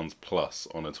 £600 plus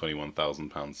on a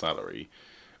 £21,000 salary,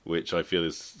 which I feel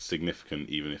is significant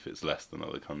even if it's less than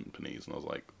other companies. And I was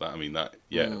like,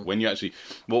 when you actually...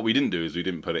 What we didn't do is we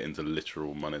didn't put it into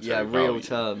literal monetary value. Real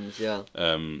terms, yeah.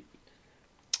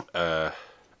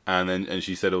 And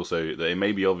she said also that it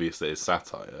may be obvious that it's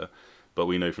satire, but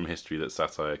we know from history that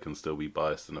satire can still be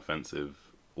biased and offensive.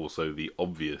 Also, the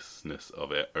obviousness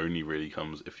of it only really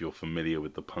comes if you're familiar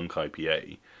with the punk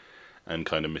IPA and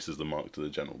kind of misses the mark to the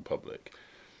general public.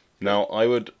 Now, I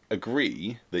would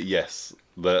agree that yes,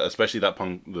 especially that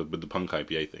with the punk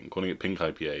IPA thing, calling it pink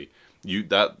IPA, you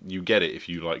get it if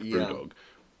you like Brewdog,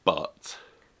 but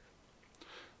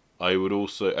I would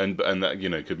also and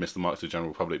that could miss the mark to the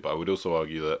general public, but I would also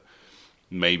argue that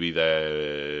maybe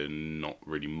they're not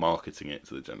really marketing it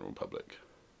to the general public.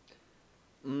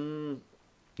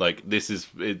 Like this is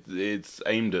it's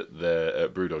aimed at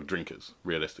Brewdog drinkers,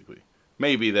 realistically.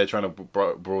 Maybe they're trying to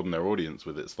broaden their audience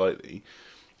with it slightly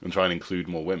and try and include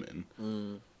more women.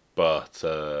 But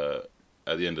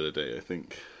at the end of the day, I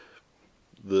think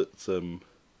that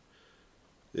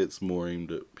it's more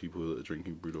aimed at people that are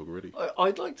drinking Brewdog already.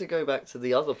 I'd like to go back to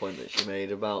the other point that she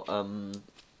made about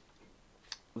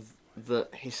that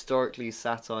historically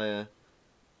satire...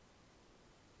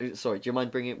 Sorry, do you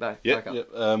mind bringing it back up?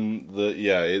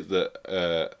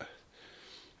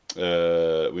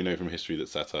 We know from history that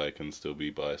satire can still be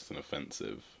biased and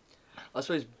offensive. I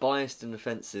suppose biased and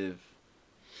offensive.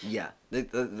 Yeah,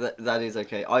 that is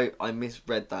okay. I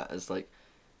misread that as like,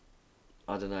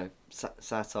 I don't know,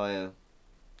 satire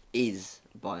is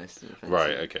biased and offensive.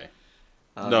 Right. Okay.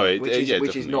 No, which is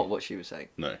definitely. not what she was saying.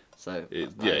 No. So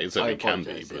It certainly can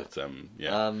be, apologise, but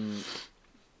yeah.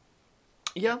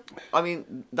 Yeah, I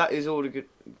mean that is all a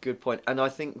good point, and I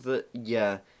think that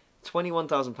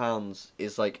 £21,000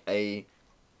 is like a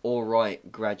all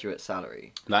right graduate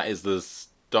salary. That is the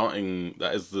starting.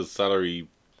 That is the salary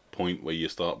point where you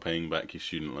start paying back your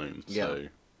student loans. Yeah.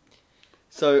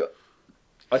 So,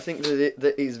 I think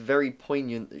that is very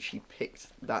poignant that she picked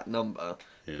that number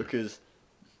because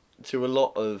to a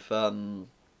lot of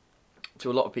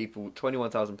people,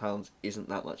 £21,000 isn't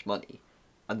that much money,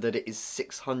 and that it is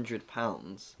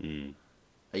 £600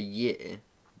 a year.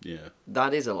 Yeah.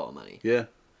 That is a lot of money. Yeah.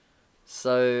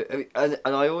 So, and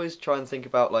I always try and think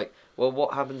about like, well,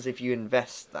 what happens if you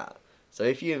invest that? So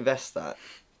if you invest that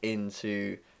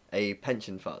into a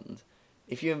pension fund,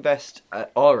 if you invest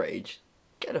at our age,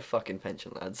 get a fucking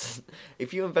pension, lads.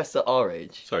 If you invest at our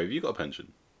age, Sorry, have you got a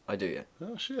pension? I do, yeah.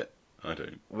 Oh shit, I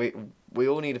don't. We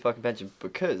all need a fucking pension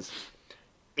because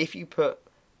if you put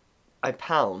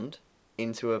 £1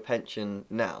 into a pension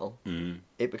now,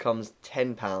 it becomes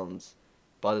 £10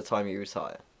 by the time you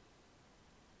retire.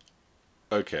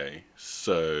 Okay,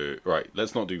 so right,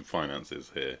 let's not do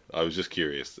finances here. I was just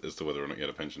curious as to whether or not you had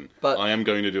a pension. But I am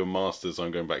going to do a master's. So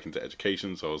I'm going back into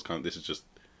education, so I was this is just.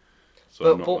 So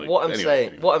but I'm not,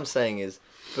 what I'm saying is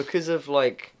because of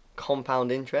like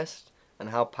compound interest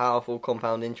and how powerful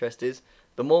compound interest is,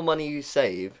 the more money you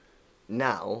save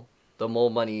now, the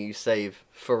more money you save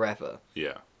forever.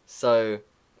 Yeah. So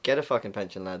get a fucking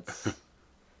pension, lads,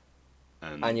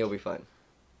 and you'll be fine.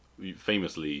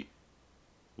 Famously,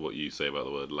 what you say about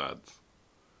the word lads.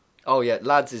 Oh yeah,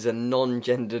 lads is a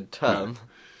non-gendered term.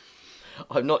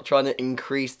 I'm not trying to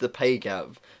increase the pay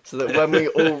gap so that when we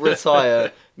all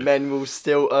retire, men will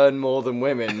still earn more than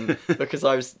women because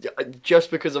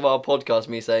because of our podcast,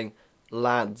 me saying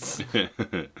lads.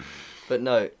 But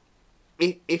no,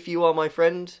 if you are my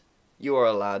friend, you are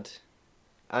a lad.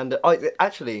 And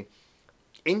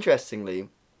interestingly,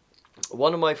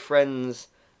 one of my friends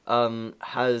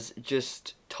has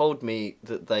just told me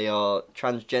that they are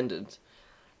transgendered,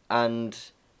 and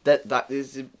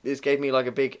this gave me like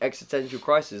a big existential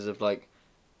crisis of like,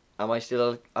 am I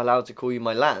still allowed to call you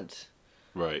my lad?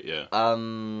 Right. Yeah.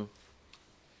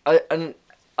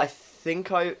 I think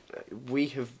we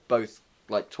have both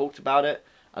like talked about it,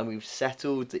 and we've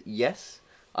settled that yes,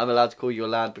 I'm allowed to call you a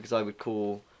lad because I would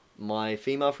call my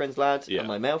female friend's lad and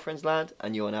my male friend's lad,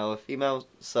 and you are now a female.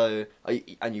 So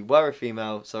and you were a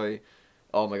female. Sorry.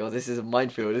 Oh my god, this is a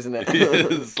minefield, isn't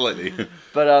it? Slightly.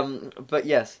 But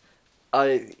yes,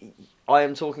 I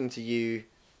am talking to you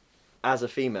as a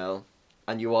female,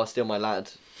 and you are still my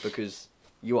lad because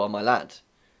you are my lad,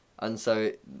 and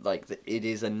so like it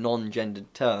is a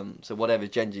non-gendered term. So whatever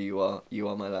gender you are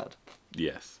my lad.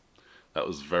 Yes, that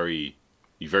was very.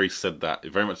 You very much said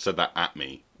that at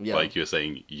me, like you were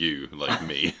saying you, like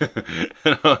me,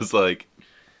 and I was like,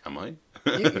 "Am I?"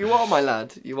 you are my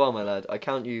lad. You are my lad. I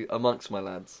count you amongst my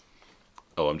lads.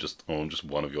 Oh, I'm just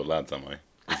one of your lads, am I?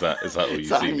 Is that what you Is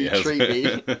that see how me you as? Treat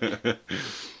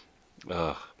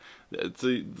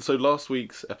me? So last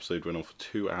week's episode went on for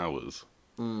 2 hours,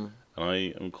 and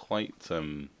I am quite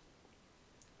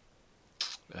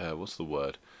what's the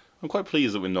word? I'm quite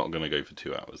pleased that we're not going to go for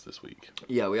 2 hours this week.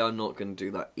 Yeah, we are not going to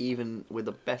do that. Even with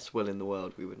the best will in the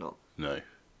world, we would not. No.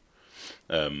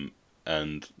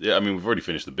 And yeah, I mean we've already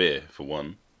finished the beer for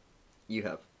one. You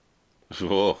have.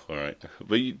 Oh, all right.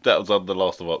 But that was the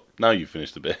last of what. Now you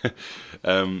finished the beer.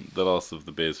 The last of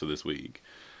the beers for this week.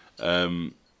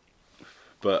 But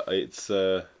it's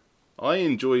I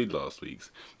enjoyed last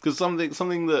week's because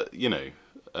something that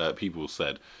people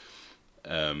said.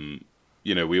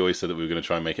 We always said that we were going to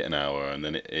try and make it an hour, and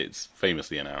then it's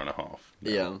famously an hour and a half.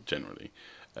 Generally.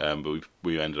 But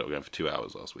we ended up going for 2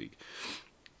 hours last week.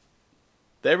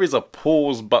 There is a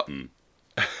pause button.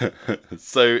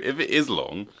 So if it is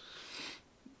long,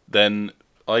 then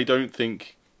I don't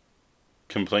think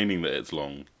complaining that it's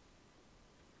long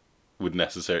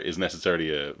is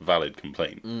necessarily a valid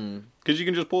complaint. Because you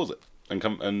can just pause it and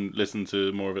come and listen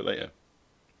to more of it later.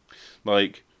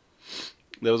 Like,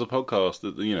 there was a podcast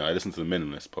that, I listened to the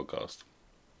Minimalist podcast.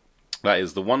 That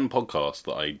is the one podcast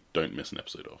that I don't miss an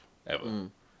episode of, ever.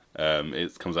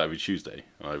 It comes out every Tuesday,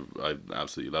 and I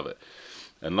absolutely love it.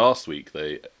 And last week,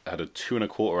 they had a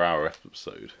 2.25 hour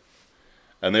episode.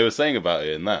 And they were saying about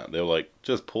it in that. They were like,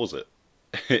 just pause it.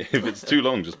 If it's too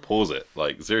long, just pause it.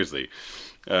 Like, seriously.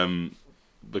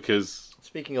 Because...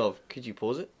 Speaking of, could you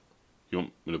pause it? You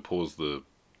want me to pause the...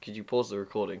 Could you pause the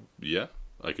recording? Yeah,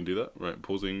 I can do that. Right,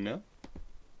 pausing now.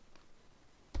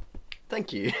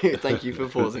 Thank you. Thank you for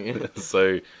pausing it.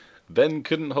 So, Ben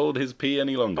couldn't hold his pee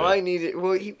any longer. I need it.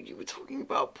 Well, you were talking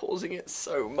about pausing it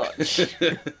so much.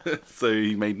 So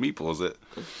he made me pause it.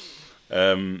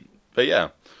 But yeah,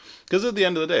 because at the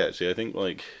end of the day, actually, I think,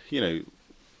 like, you know,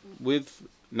 with...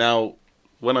 Now,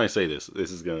 when I say this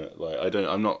is gonna, like,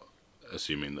 I'm not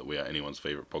assuming that we are anyone's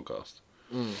favourite podcast.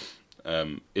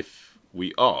 If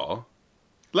we are,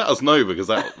 let us know, because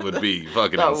that would be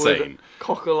fucking that insane. would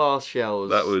cockle our shells.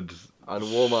 That would...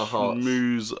 and warm our hearts.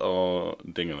 Schmooze our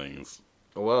dinglings.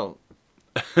 Well,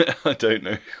 I don't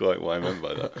know quite what I meant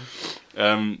by that.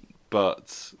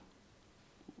 But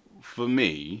for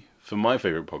me, for my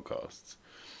favourite podcasts,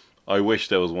 I wish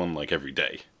there was one like every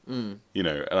day. You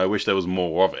know, and I wish there was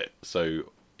more of it. So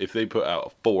if they put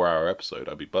out a 4-hour episode,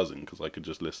 I'd be buzzing, because I could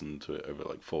just listen to it over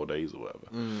like 4 days or whatever.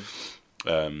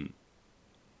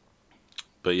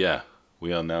 But yeah,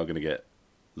 we are now going to get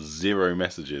 0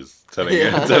 messages telling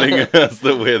us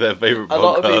that we're their favourite podcast. A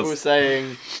lot of people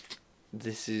saying,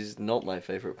 this is not my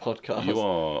favourite podcast. You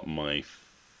are my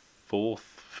 4th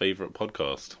favourite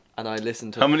podcast. And I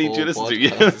listen to How many do you listen to?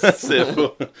 Yeah, that's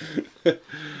it.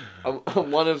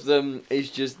 One of them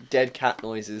is just dead cat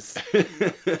noises.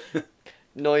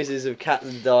 Noises of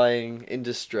cats dying in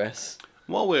distress.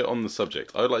 While we're on the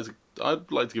subject, I'd like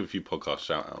to give a few podcast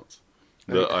shout-outs.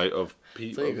 That So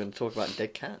you're going to talk about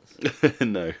dead cats?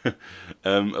 No.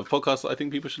 Of podcasts that I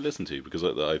think people should listen to, because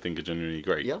I think are genuinely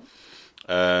great. Yeah.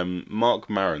 Mark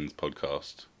Maron's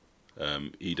podcast.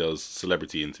 He does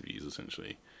celebrity interviews,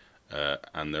 essentially.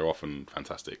 And they're often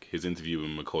fantastic. His interview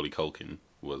with Macaulay Culkin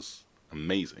was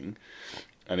amazing.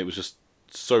 And it was just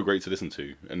so great to listen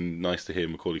to. And nice to hear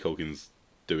Macaulay Culkin's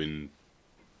doing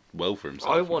well for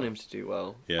himself. I want him to do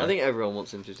well. Yeah. I think everyone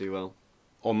wants him to do well.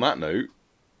 On that note,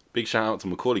 big shout out to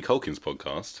Macaulay Culkin's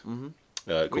podcast.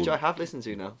 Which I have listened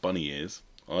to now. Bunny Ears.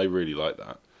 I really like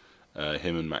that.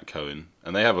 Him and Matt Cohen.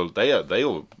 And they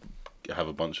all have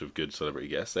a bunch of good celebrity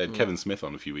guests. They had Kevin Smith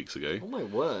on a few weeks ago. Oh my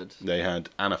word. They had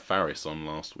Anna Faris on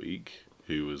last week,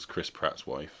 who was Chris Pratt's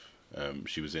wife.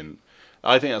 She was in...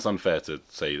 I think that's unfair to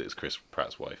say that it's Chris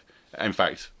Pratt's wife. In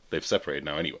fact, they've separated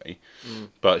now anyway.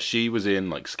 But she was in,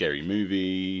 like, Scary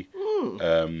Movie,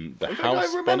 The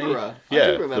House I remember Bunny. her. Yeah, I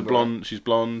do remember the blonde. She's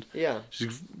blonde. Yeah.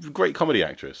 She's a great comedy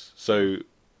actress. So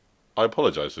I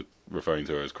apologise for referring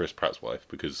to her as Chris Pratt's wife,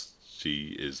 because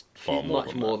she is far more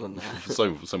much more than that. so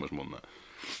much more than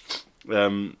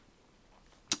that.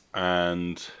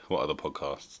 And what other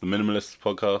podcasts? The Minimalist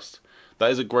podcast.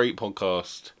 That is a great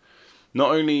podcast.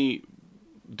 Not only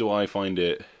do I find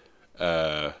it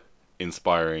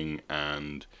inspiring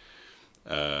and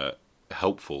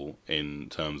helpful in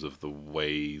terms of the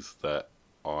ways that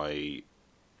I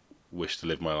wish to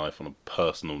live my life on a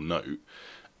personal note,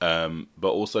 but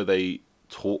also they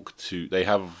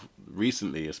have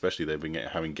recently, especially, they've been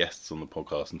having guests on the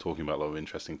podcast and talking about a lot of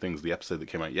interesting things. The episode that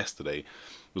came out yesterday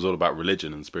was all about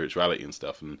religion and spirituality and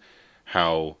stuff, and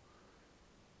how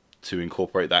to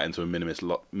incorporate that into a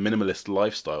minimalist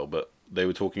lifestyle. But they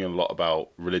were talking a lot about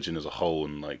religion as a whole,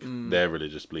 and like their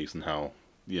religious beliefs, and how,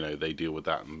 you know, they deal with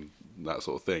that and that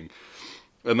sort of thing.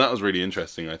 And that was really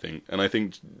interesting, I think. And I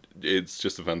think it's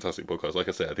just a fantastic podcast. Like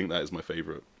I said, I think that is my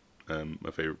favourite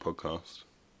podcast.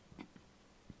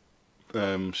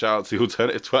 Shout out to the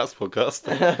Alternative Twats podcast.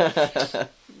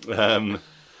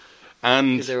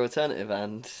 And Because they're alternative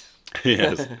and...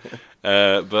 yes.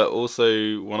 But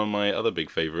also, one of my other big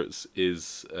favourites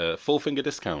is Full Finger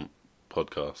Discount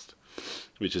podcast,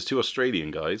 which is 2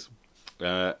 Australian guys,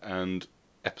 and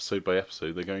episode by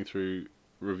episode they're going through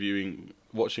reviewing,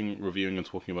 and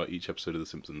talking about each episode of The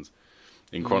Simpsons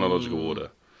in chronological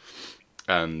order.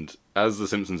 And as The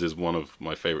Simpsons is one of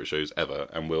my favourite shows ever,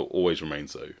 and will always remain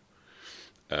so,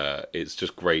 it's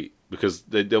just great, because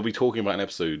they'll be talking about an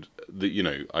episode that, you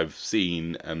know, I've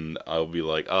seen, and I'll be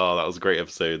like, oh, that was a great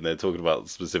episode, and they're talking about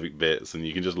specific bits, and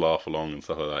you can just laugh along and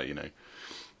stuff like that, you know.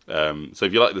 So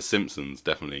if you like The Simpsons,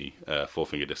 definitely Four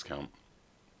Finger Discount.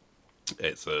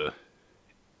 It's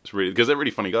really, because they're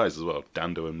really funny guys as well,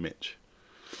 Dando and Mitch.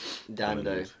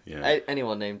 Dando. Yeah.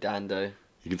 Anyone named Dando.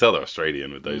 You can tell they're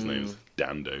Australian with those names.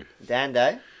 Dando.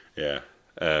 Dando? Yeah.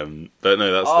 But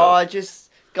no, that's... I just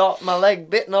got my leg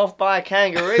bitten off by a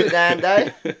kangaroo,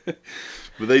 Dando.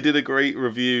 But they did a great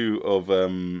review of...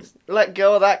 Let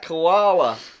go of that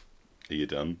koala. Are you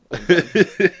done?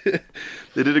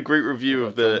 They did a great review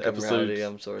of the episode... Rowdy.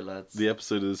 I'm sorry, lads. The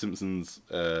episode of The Simpsons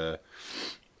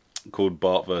called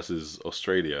Bart versus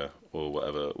Australia, or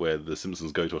whatever, where the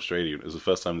Simpsons go to Australia. It was the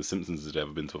first time the Simpsons had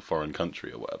ever been to a foreign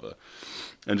country or whatever,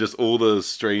 and just all the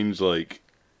strange like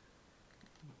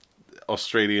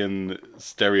Australian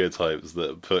stereotypes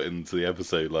that are put into the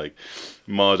episode. Like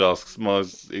Marge,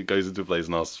 it goes into a place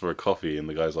and asks for a coffee, and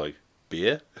the guy's like,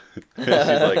 beer? She's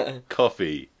like,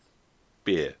 coffee,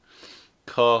 beer,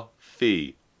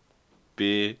 coffee,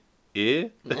 beer,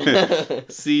 ear,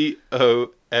 COFFBEE.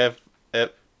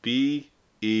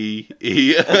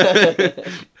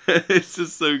 It's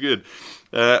just so good,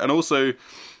 and also,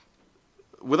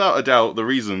 without a doubt, the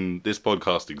reason this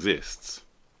podcast exists,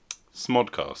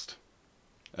 Smodcast.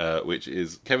 Which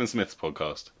is Kevin Smith's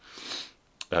podcast,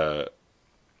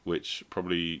 which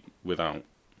probably without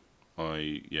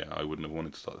I wouldn't have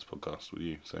wanted to start this podcast with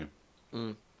you. So,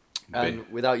 and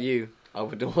without you, I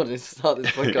wouldn't have wanted to start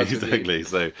this podcast exactly.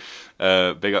 with you.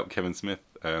 So, big up Kevin Smith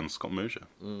and Scott Mosier.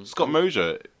 Scott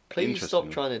Mosier, please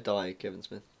stop trying to die, Kevin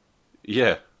Smith.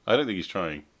 Yeah, I don't think he's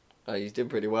trying. Oh, he's doing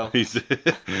pretty well.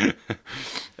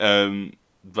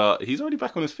 But he's already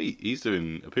back on his feet. He's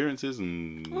doing appearances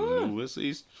and all this.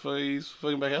 He's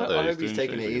fucking back out there. I hope he's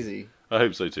taking it easy. I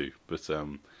hope so too. But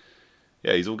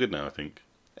yeah, he's all good now, I think.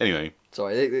 Anyway.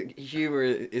 Sorry, humour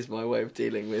is my way of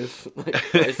dealing with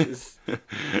crisis.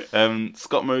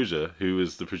 Scott Mosier, who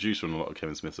was the producer on a lot of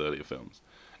Kevin Smith's earlier films,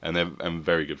 and they're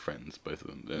very good friends, both of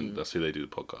them. And that's who they do the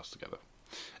podcast together.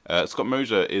 Scott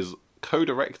Mosier is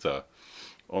co-director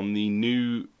on the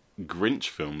new Grinch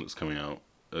film that's coming out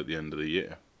at the end of the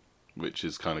year, which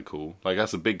is kind of cool. Like,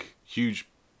 that's a big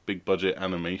budget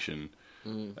animation.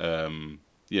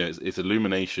 It's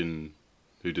Illumination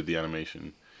who did the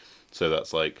animation, so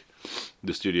that's like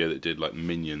the studio that did like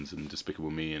Minions and Despicable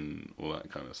Me and all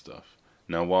that kind of stuff.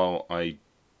 Now, while I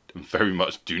very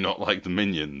much do not like the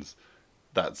Minions,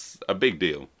 that's a big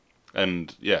deal,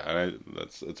 and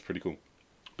that's pretty cool.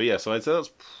 But yeah, so I'd say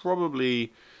that's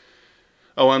probably.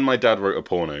 Oh, and My Dad Wrote a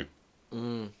Porno.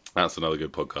 That's another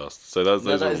good podcast. So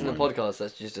that isn't a podcast.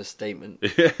 That's just a statement.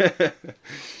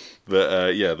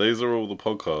 But those are all the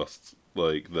podcasts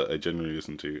like that I generally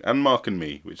listen to, and Mark and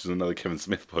Me, which is another Kevin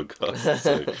Smith podcast.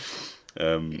 So,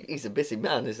 he's a busy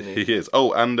man, isn't he? He is.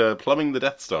 Oh, and Plumbing the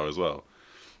Death Star as well.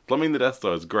 Plumbing the Death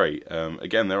Star is great.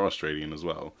 Again, they're Australian as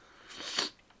well,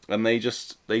 and they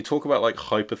talk about like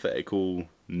hypothetical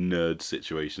nerd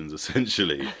situations,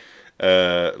 essentially,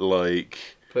 like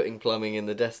putting plumbing in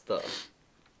the Death Star.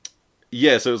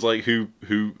 Yeah, so it's like who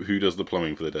does the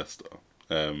plumbing for the Death Star?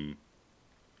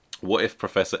 What if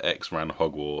Professor X ran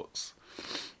Hogwarts?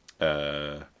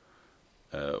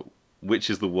 Which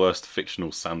is the worst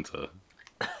fictional Santa?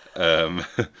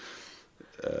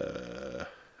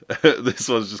 This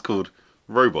one's just called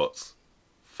Robots.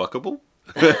 Fuckable?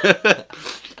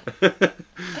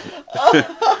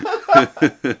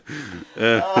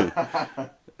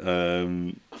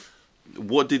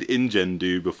 What did InGen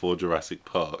do before Jurassic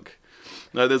Park?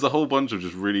 No, there's a whole bunch of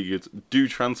just really good. Do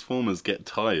Transformers get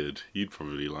tired? You'd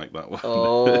probably like that one.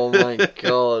 Oh my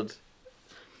god.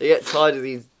 They get tired of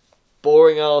these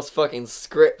boring ass fucking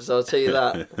scripts, I'll tell you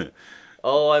that.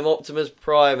 Oh, I'm Optimus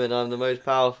Prime and I'm the most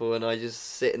powerful and I just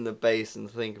sit in the base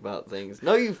and think about things.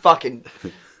 No, you fucking...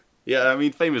 Yeah, I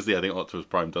mean, famously, I think Optimus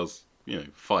Prime does,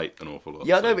 fight an awful lot.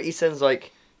 Yeah, I know, but he sends,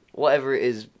 like, whatever it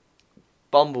is,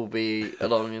 Bumblebee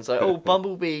along and it's like, oh,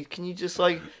 Bumblebee, can you just,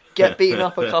 like... get beaten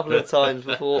up a couple of times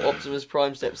before Optimus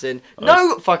Prime steps in.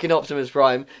 No, fucking Optimus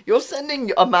Prime! You're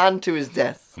sending a man to his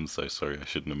death. I'm so sorry, I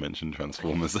shouldn't have mentioned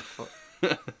Transformers.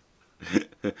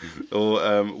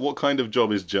 Or, what kind of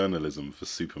job is journalism for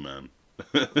Superman?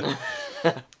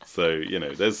 So,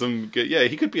 there's some good... Yeah,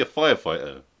 he could be a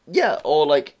firefighter. Yeah, or,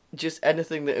 like, just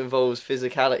anything that involves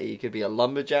physicality. He could be a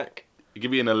lumberjack. He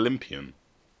could be an Olympian.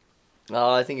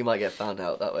 Oh, I think he might get found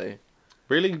out that way.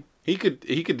 Really? He could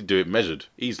do it measured,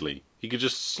 easily. He could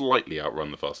just slightly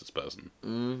outrun the fastest person.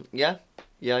 Yeah,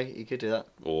 he could do that.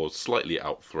 Or slightly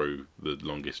outthrow the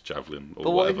longest javelin, or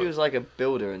But what whatever. if he was like a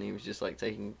builder and he was just like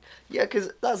taking... Yeah,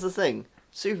 because that's the thing.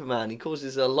 Superman, he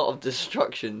causes a lot of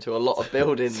destruction to a lot of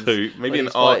buildings. So maybe an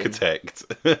architect,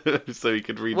 so he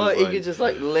could redesign. Well, he could just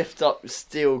like lift up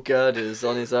steel girders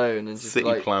on his own and just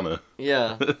city planner.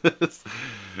 Yeah.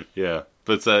 Yeah,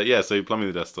 but so Plumbing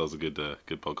the Death Star is a good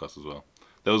podcast as well.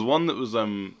 There was one that was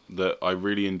that I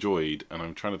really enjoyed, and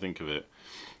I'm trying to think of it.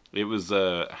 It was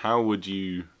how would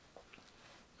you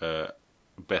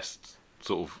best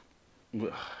sort of...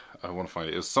 I want to find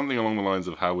it. It was something along the lines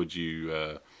of how would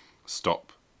you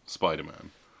stop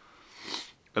Spider-Man?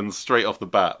 And straight off the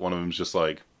bat, one of them's just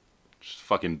like, just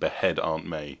fucking behead Aunt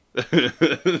May.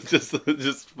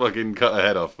 just fucking cut her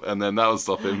head off, and then that'll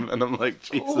stop him. And I'm like,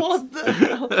 Jesus. What the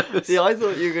hell? See, I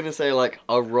thought you were gonna say like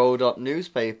a rolled up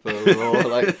newspaper or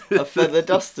like a feather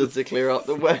duster to clear up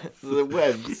the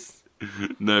webs.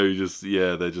 No, just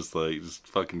they're just like just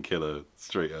fucking kill her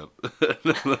straight up.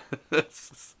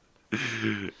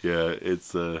 Yeah,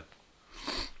 it's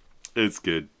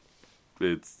good.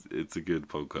 It's a good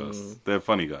podcast. They're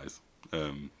funny guys.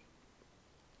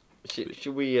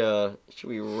 Should we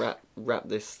wrap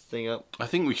this thing up? I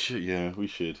think we should. Yeah, we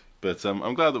should. But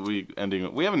I'm glad that we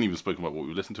haven't even spoken about what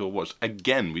we listened to or watched.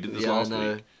 Again, we did this last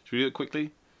week. Should we do it quickly?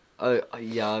 Oh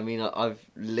yeah, I mean I've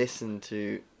listened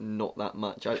to not that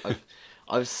much.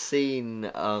 I've seen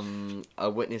A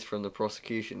Witness from the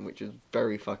Prosecution, which was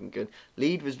very fucking good.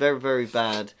 Lead was very, very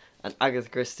bad, and Agatha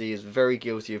Christie is very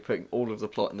guilty of putting all of the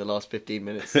plot in the last 15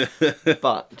 minutes.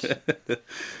 But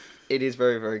it is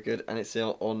very, very good, and it's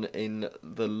on in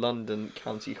the London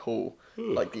County Hall,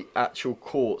 like the actual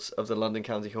courts of the London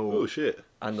County Hall. Oh shit!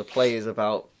 And the play is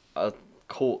about a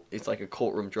court. It's like a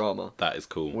courtroom drama. That is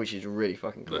cool. Which is really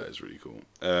fucking cool. That is really cool.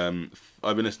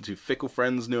 I've been listening to Fickle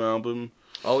Friends' new album.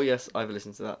 Oh yes, I've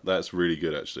listened to that. That's really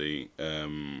good actually.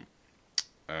 And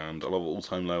I love All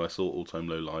Time Low. I saw All Time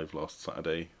Low live last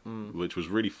Saturday, which was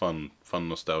really fun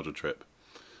nostalgia trip.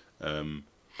 What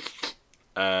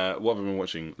have I been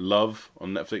watching? Love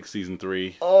on Netflix season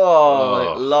 3.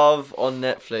 Oh, Love on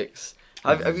Netflix.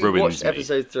 Have you watched me.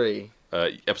 episode 3?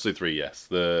 Episode 3, yes.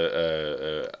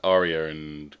 The Arya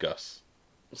and Gus.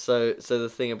 So the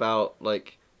thing about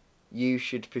like you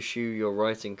should pursue your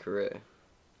writing career.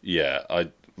 Yeah,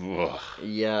 Yeah.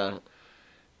 Yeah.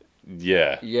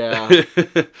 Yeah. Yeah.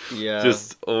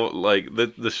 Just like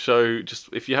the show. Just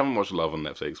if you haven't watched Love on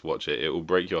Netflix, watch it. It will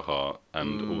break your heart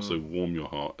and also warm your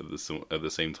heart at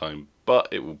the same time. But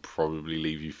it will probably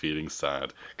leave you feeling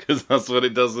sad because that's what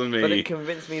it does to me. But it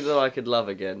convinced me that I could love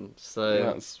again.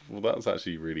 So that's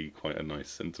actually really quite a nice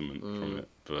sentiment from it.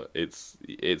 But it's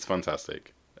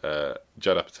fantastic. Judd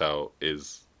Apatow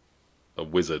is a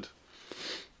wizard.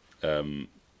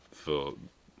 For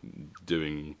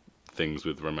doing things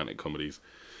with romantic comedies.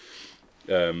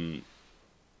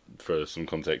 For some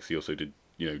context, he also did,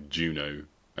 Juno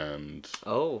and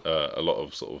a lot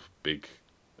of sort of big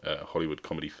Hollywood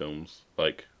comedy films,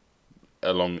 like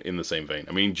along in the same vein.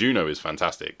 I mean, Juno is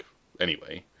fantastic.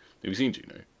 Anyway, have you seen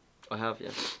Juno? I have,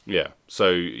 yeah. Yeah.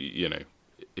 So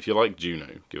if you like Juno,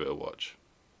 give it a watch.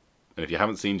 And if you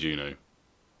haven't seen Juno,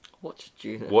 watch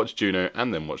Juno. Watch Juno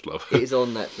and then watch Love. It is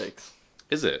on Netflix.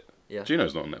 Is it? Yeah.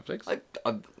 Juno's not on Netflix.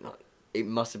 It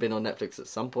must have been on Netflix at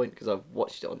some point because I've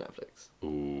watched it on Netflix.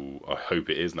 Ooh, I hope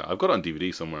it is now. I've got it on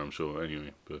DVD somewhere, I'm sure.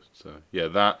 Anyway, but yeah,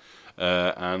 that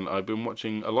and I've been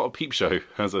watching a lot of Peep Show,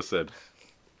 as I said.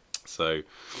 So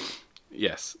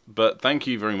yes, but thank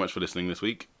you very much for listening this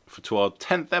week to our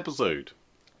 10th episode.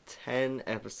 10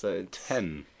 episodes.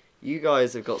 10. You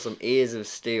guys have got some ears of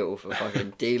steel for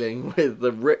fucking dealing with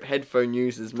the RIP headphone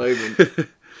users moment.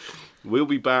 We'll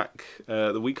be back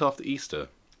the week after Easter.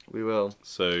 We will.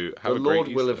 So have a great Easter. The Lord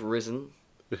will have risen.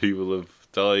 He will have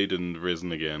died and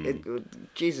risen again.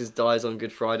 Jesus dies on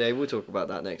Good Friday. We'll talk about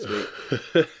that next week.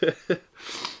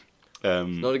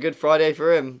 Not a good Friday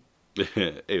for him.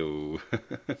 Ew.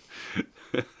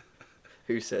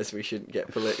 Who says we shouldn't get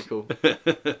political?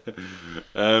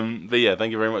 But yeah,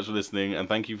 thank you very much for listening, and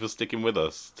thank you for sticking with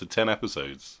us to 10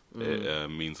 episodes.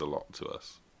 It means a lot to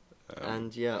us.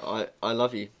 And yeah, I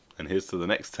love you. And here's to the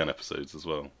next 10 episodes as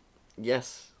well.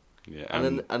 Yes. Yeah,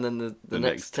 and then the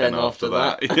next 10 after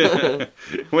that. Yeah.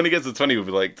 When it gets to 20, we'll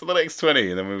be like, to the next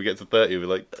 20. And then when we get to 30, we'll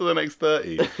be like, to the next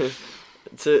 30.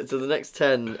 to the next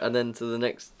 10, and then to the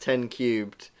next 10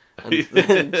 cubed. And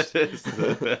then...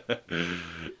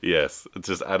 Yes,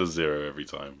 just add a 0 every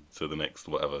time to the next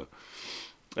whatever.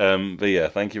 But yeah,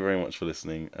 thank you very much for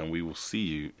listening, and we will see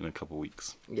you in a couple of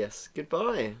weeks. Yes,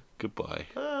 goodbye. Goodbye.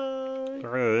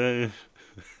 Bye.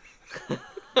 Bye.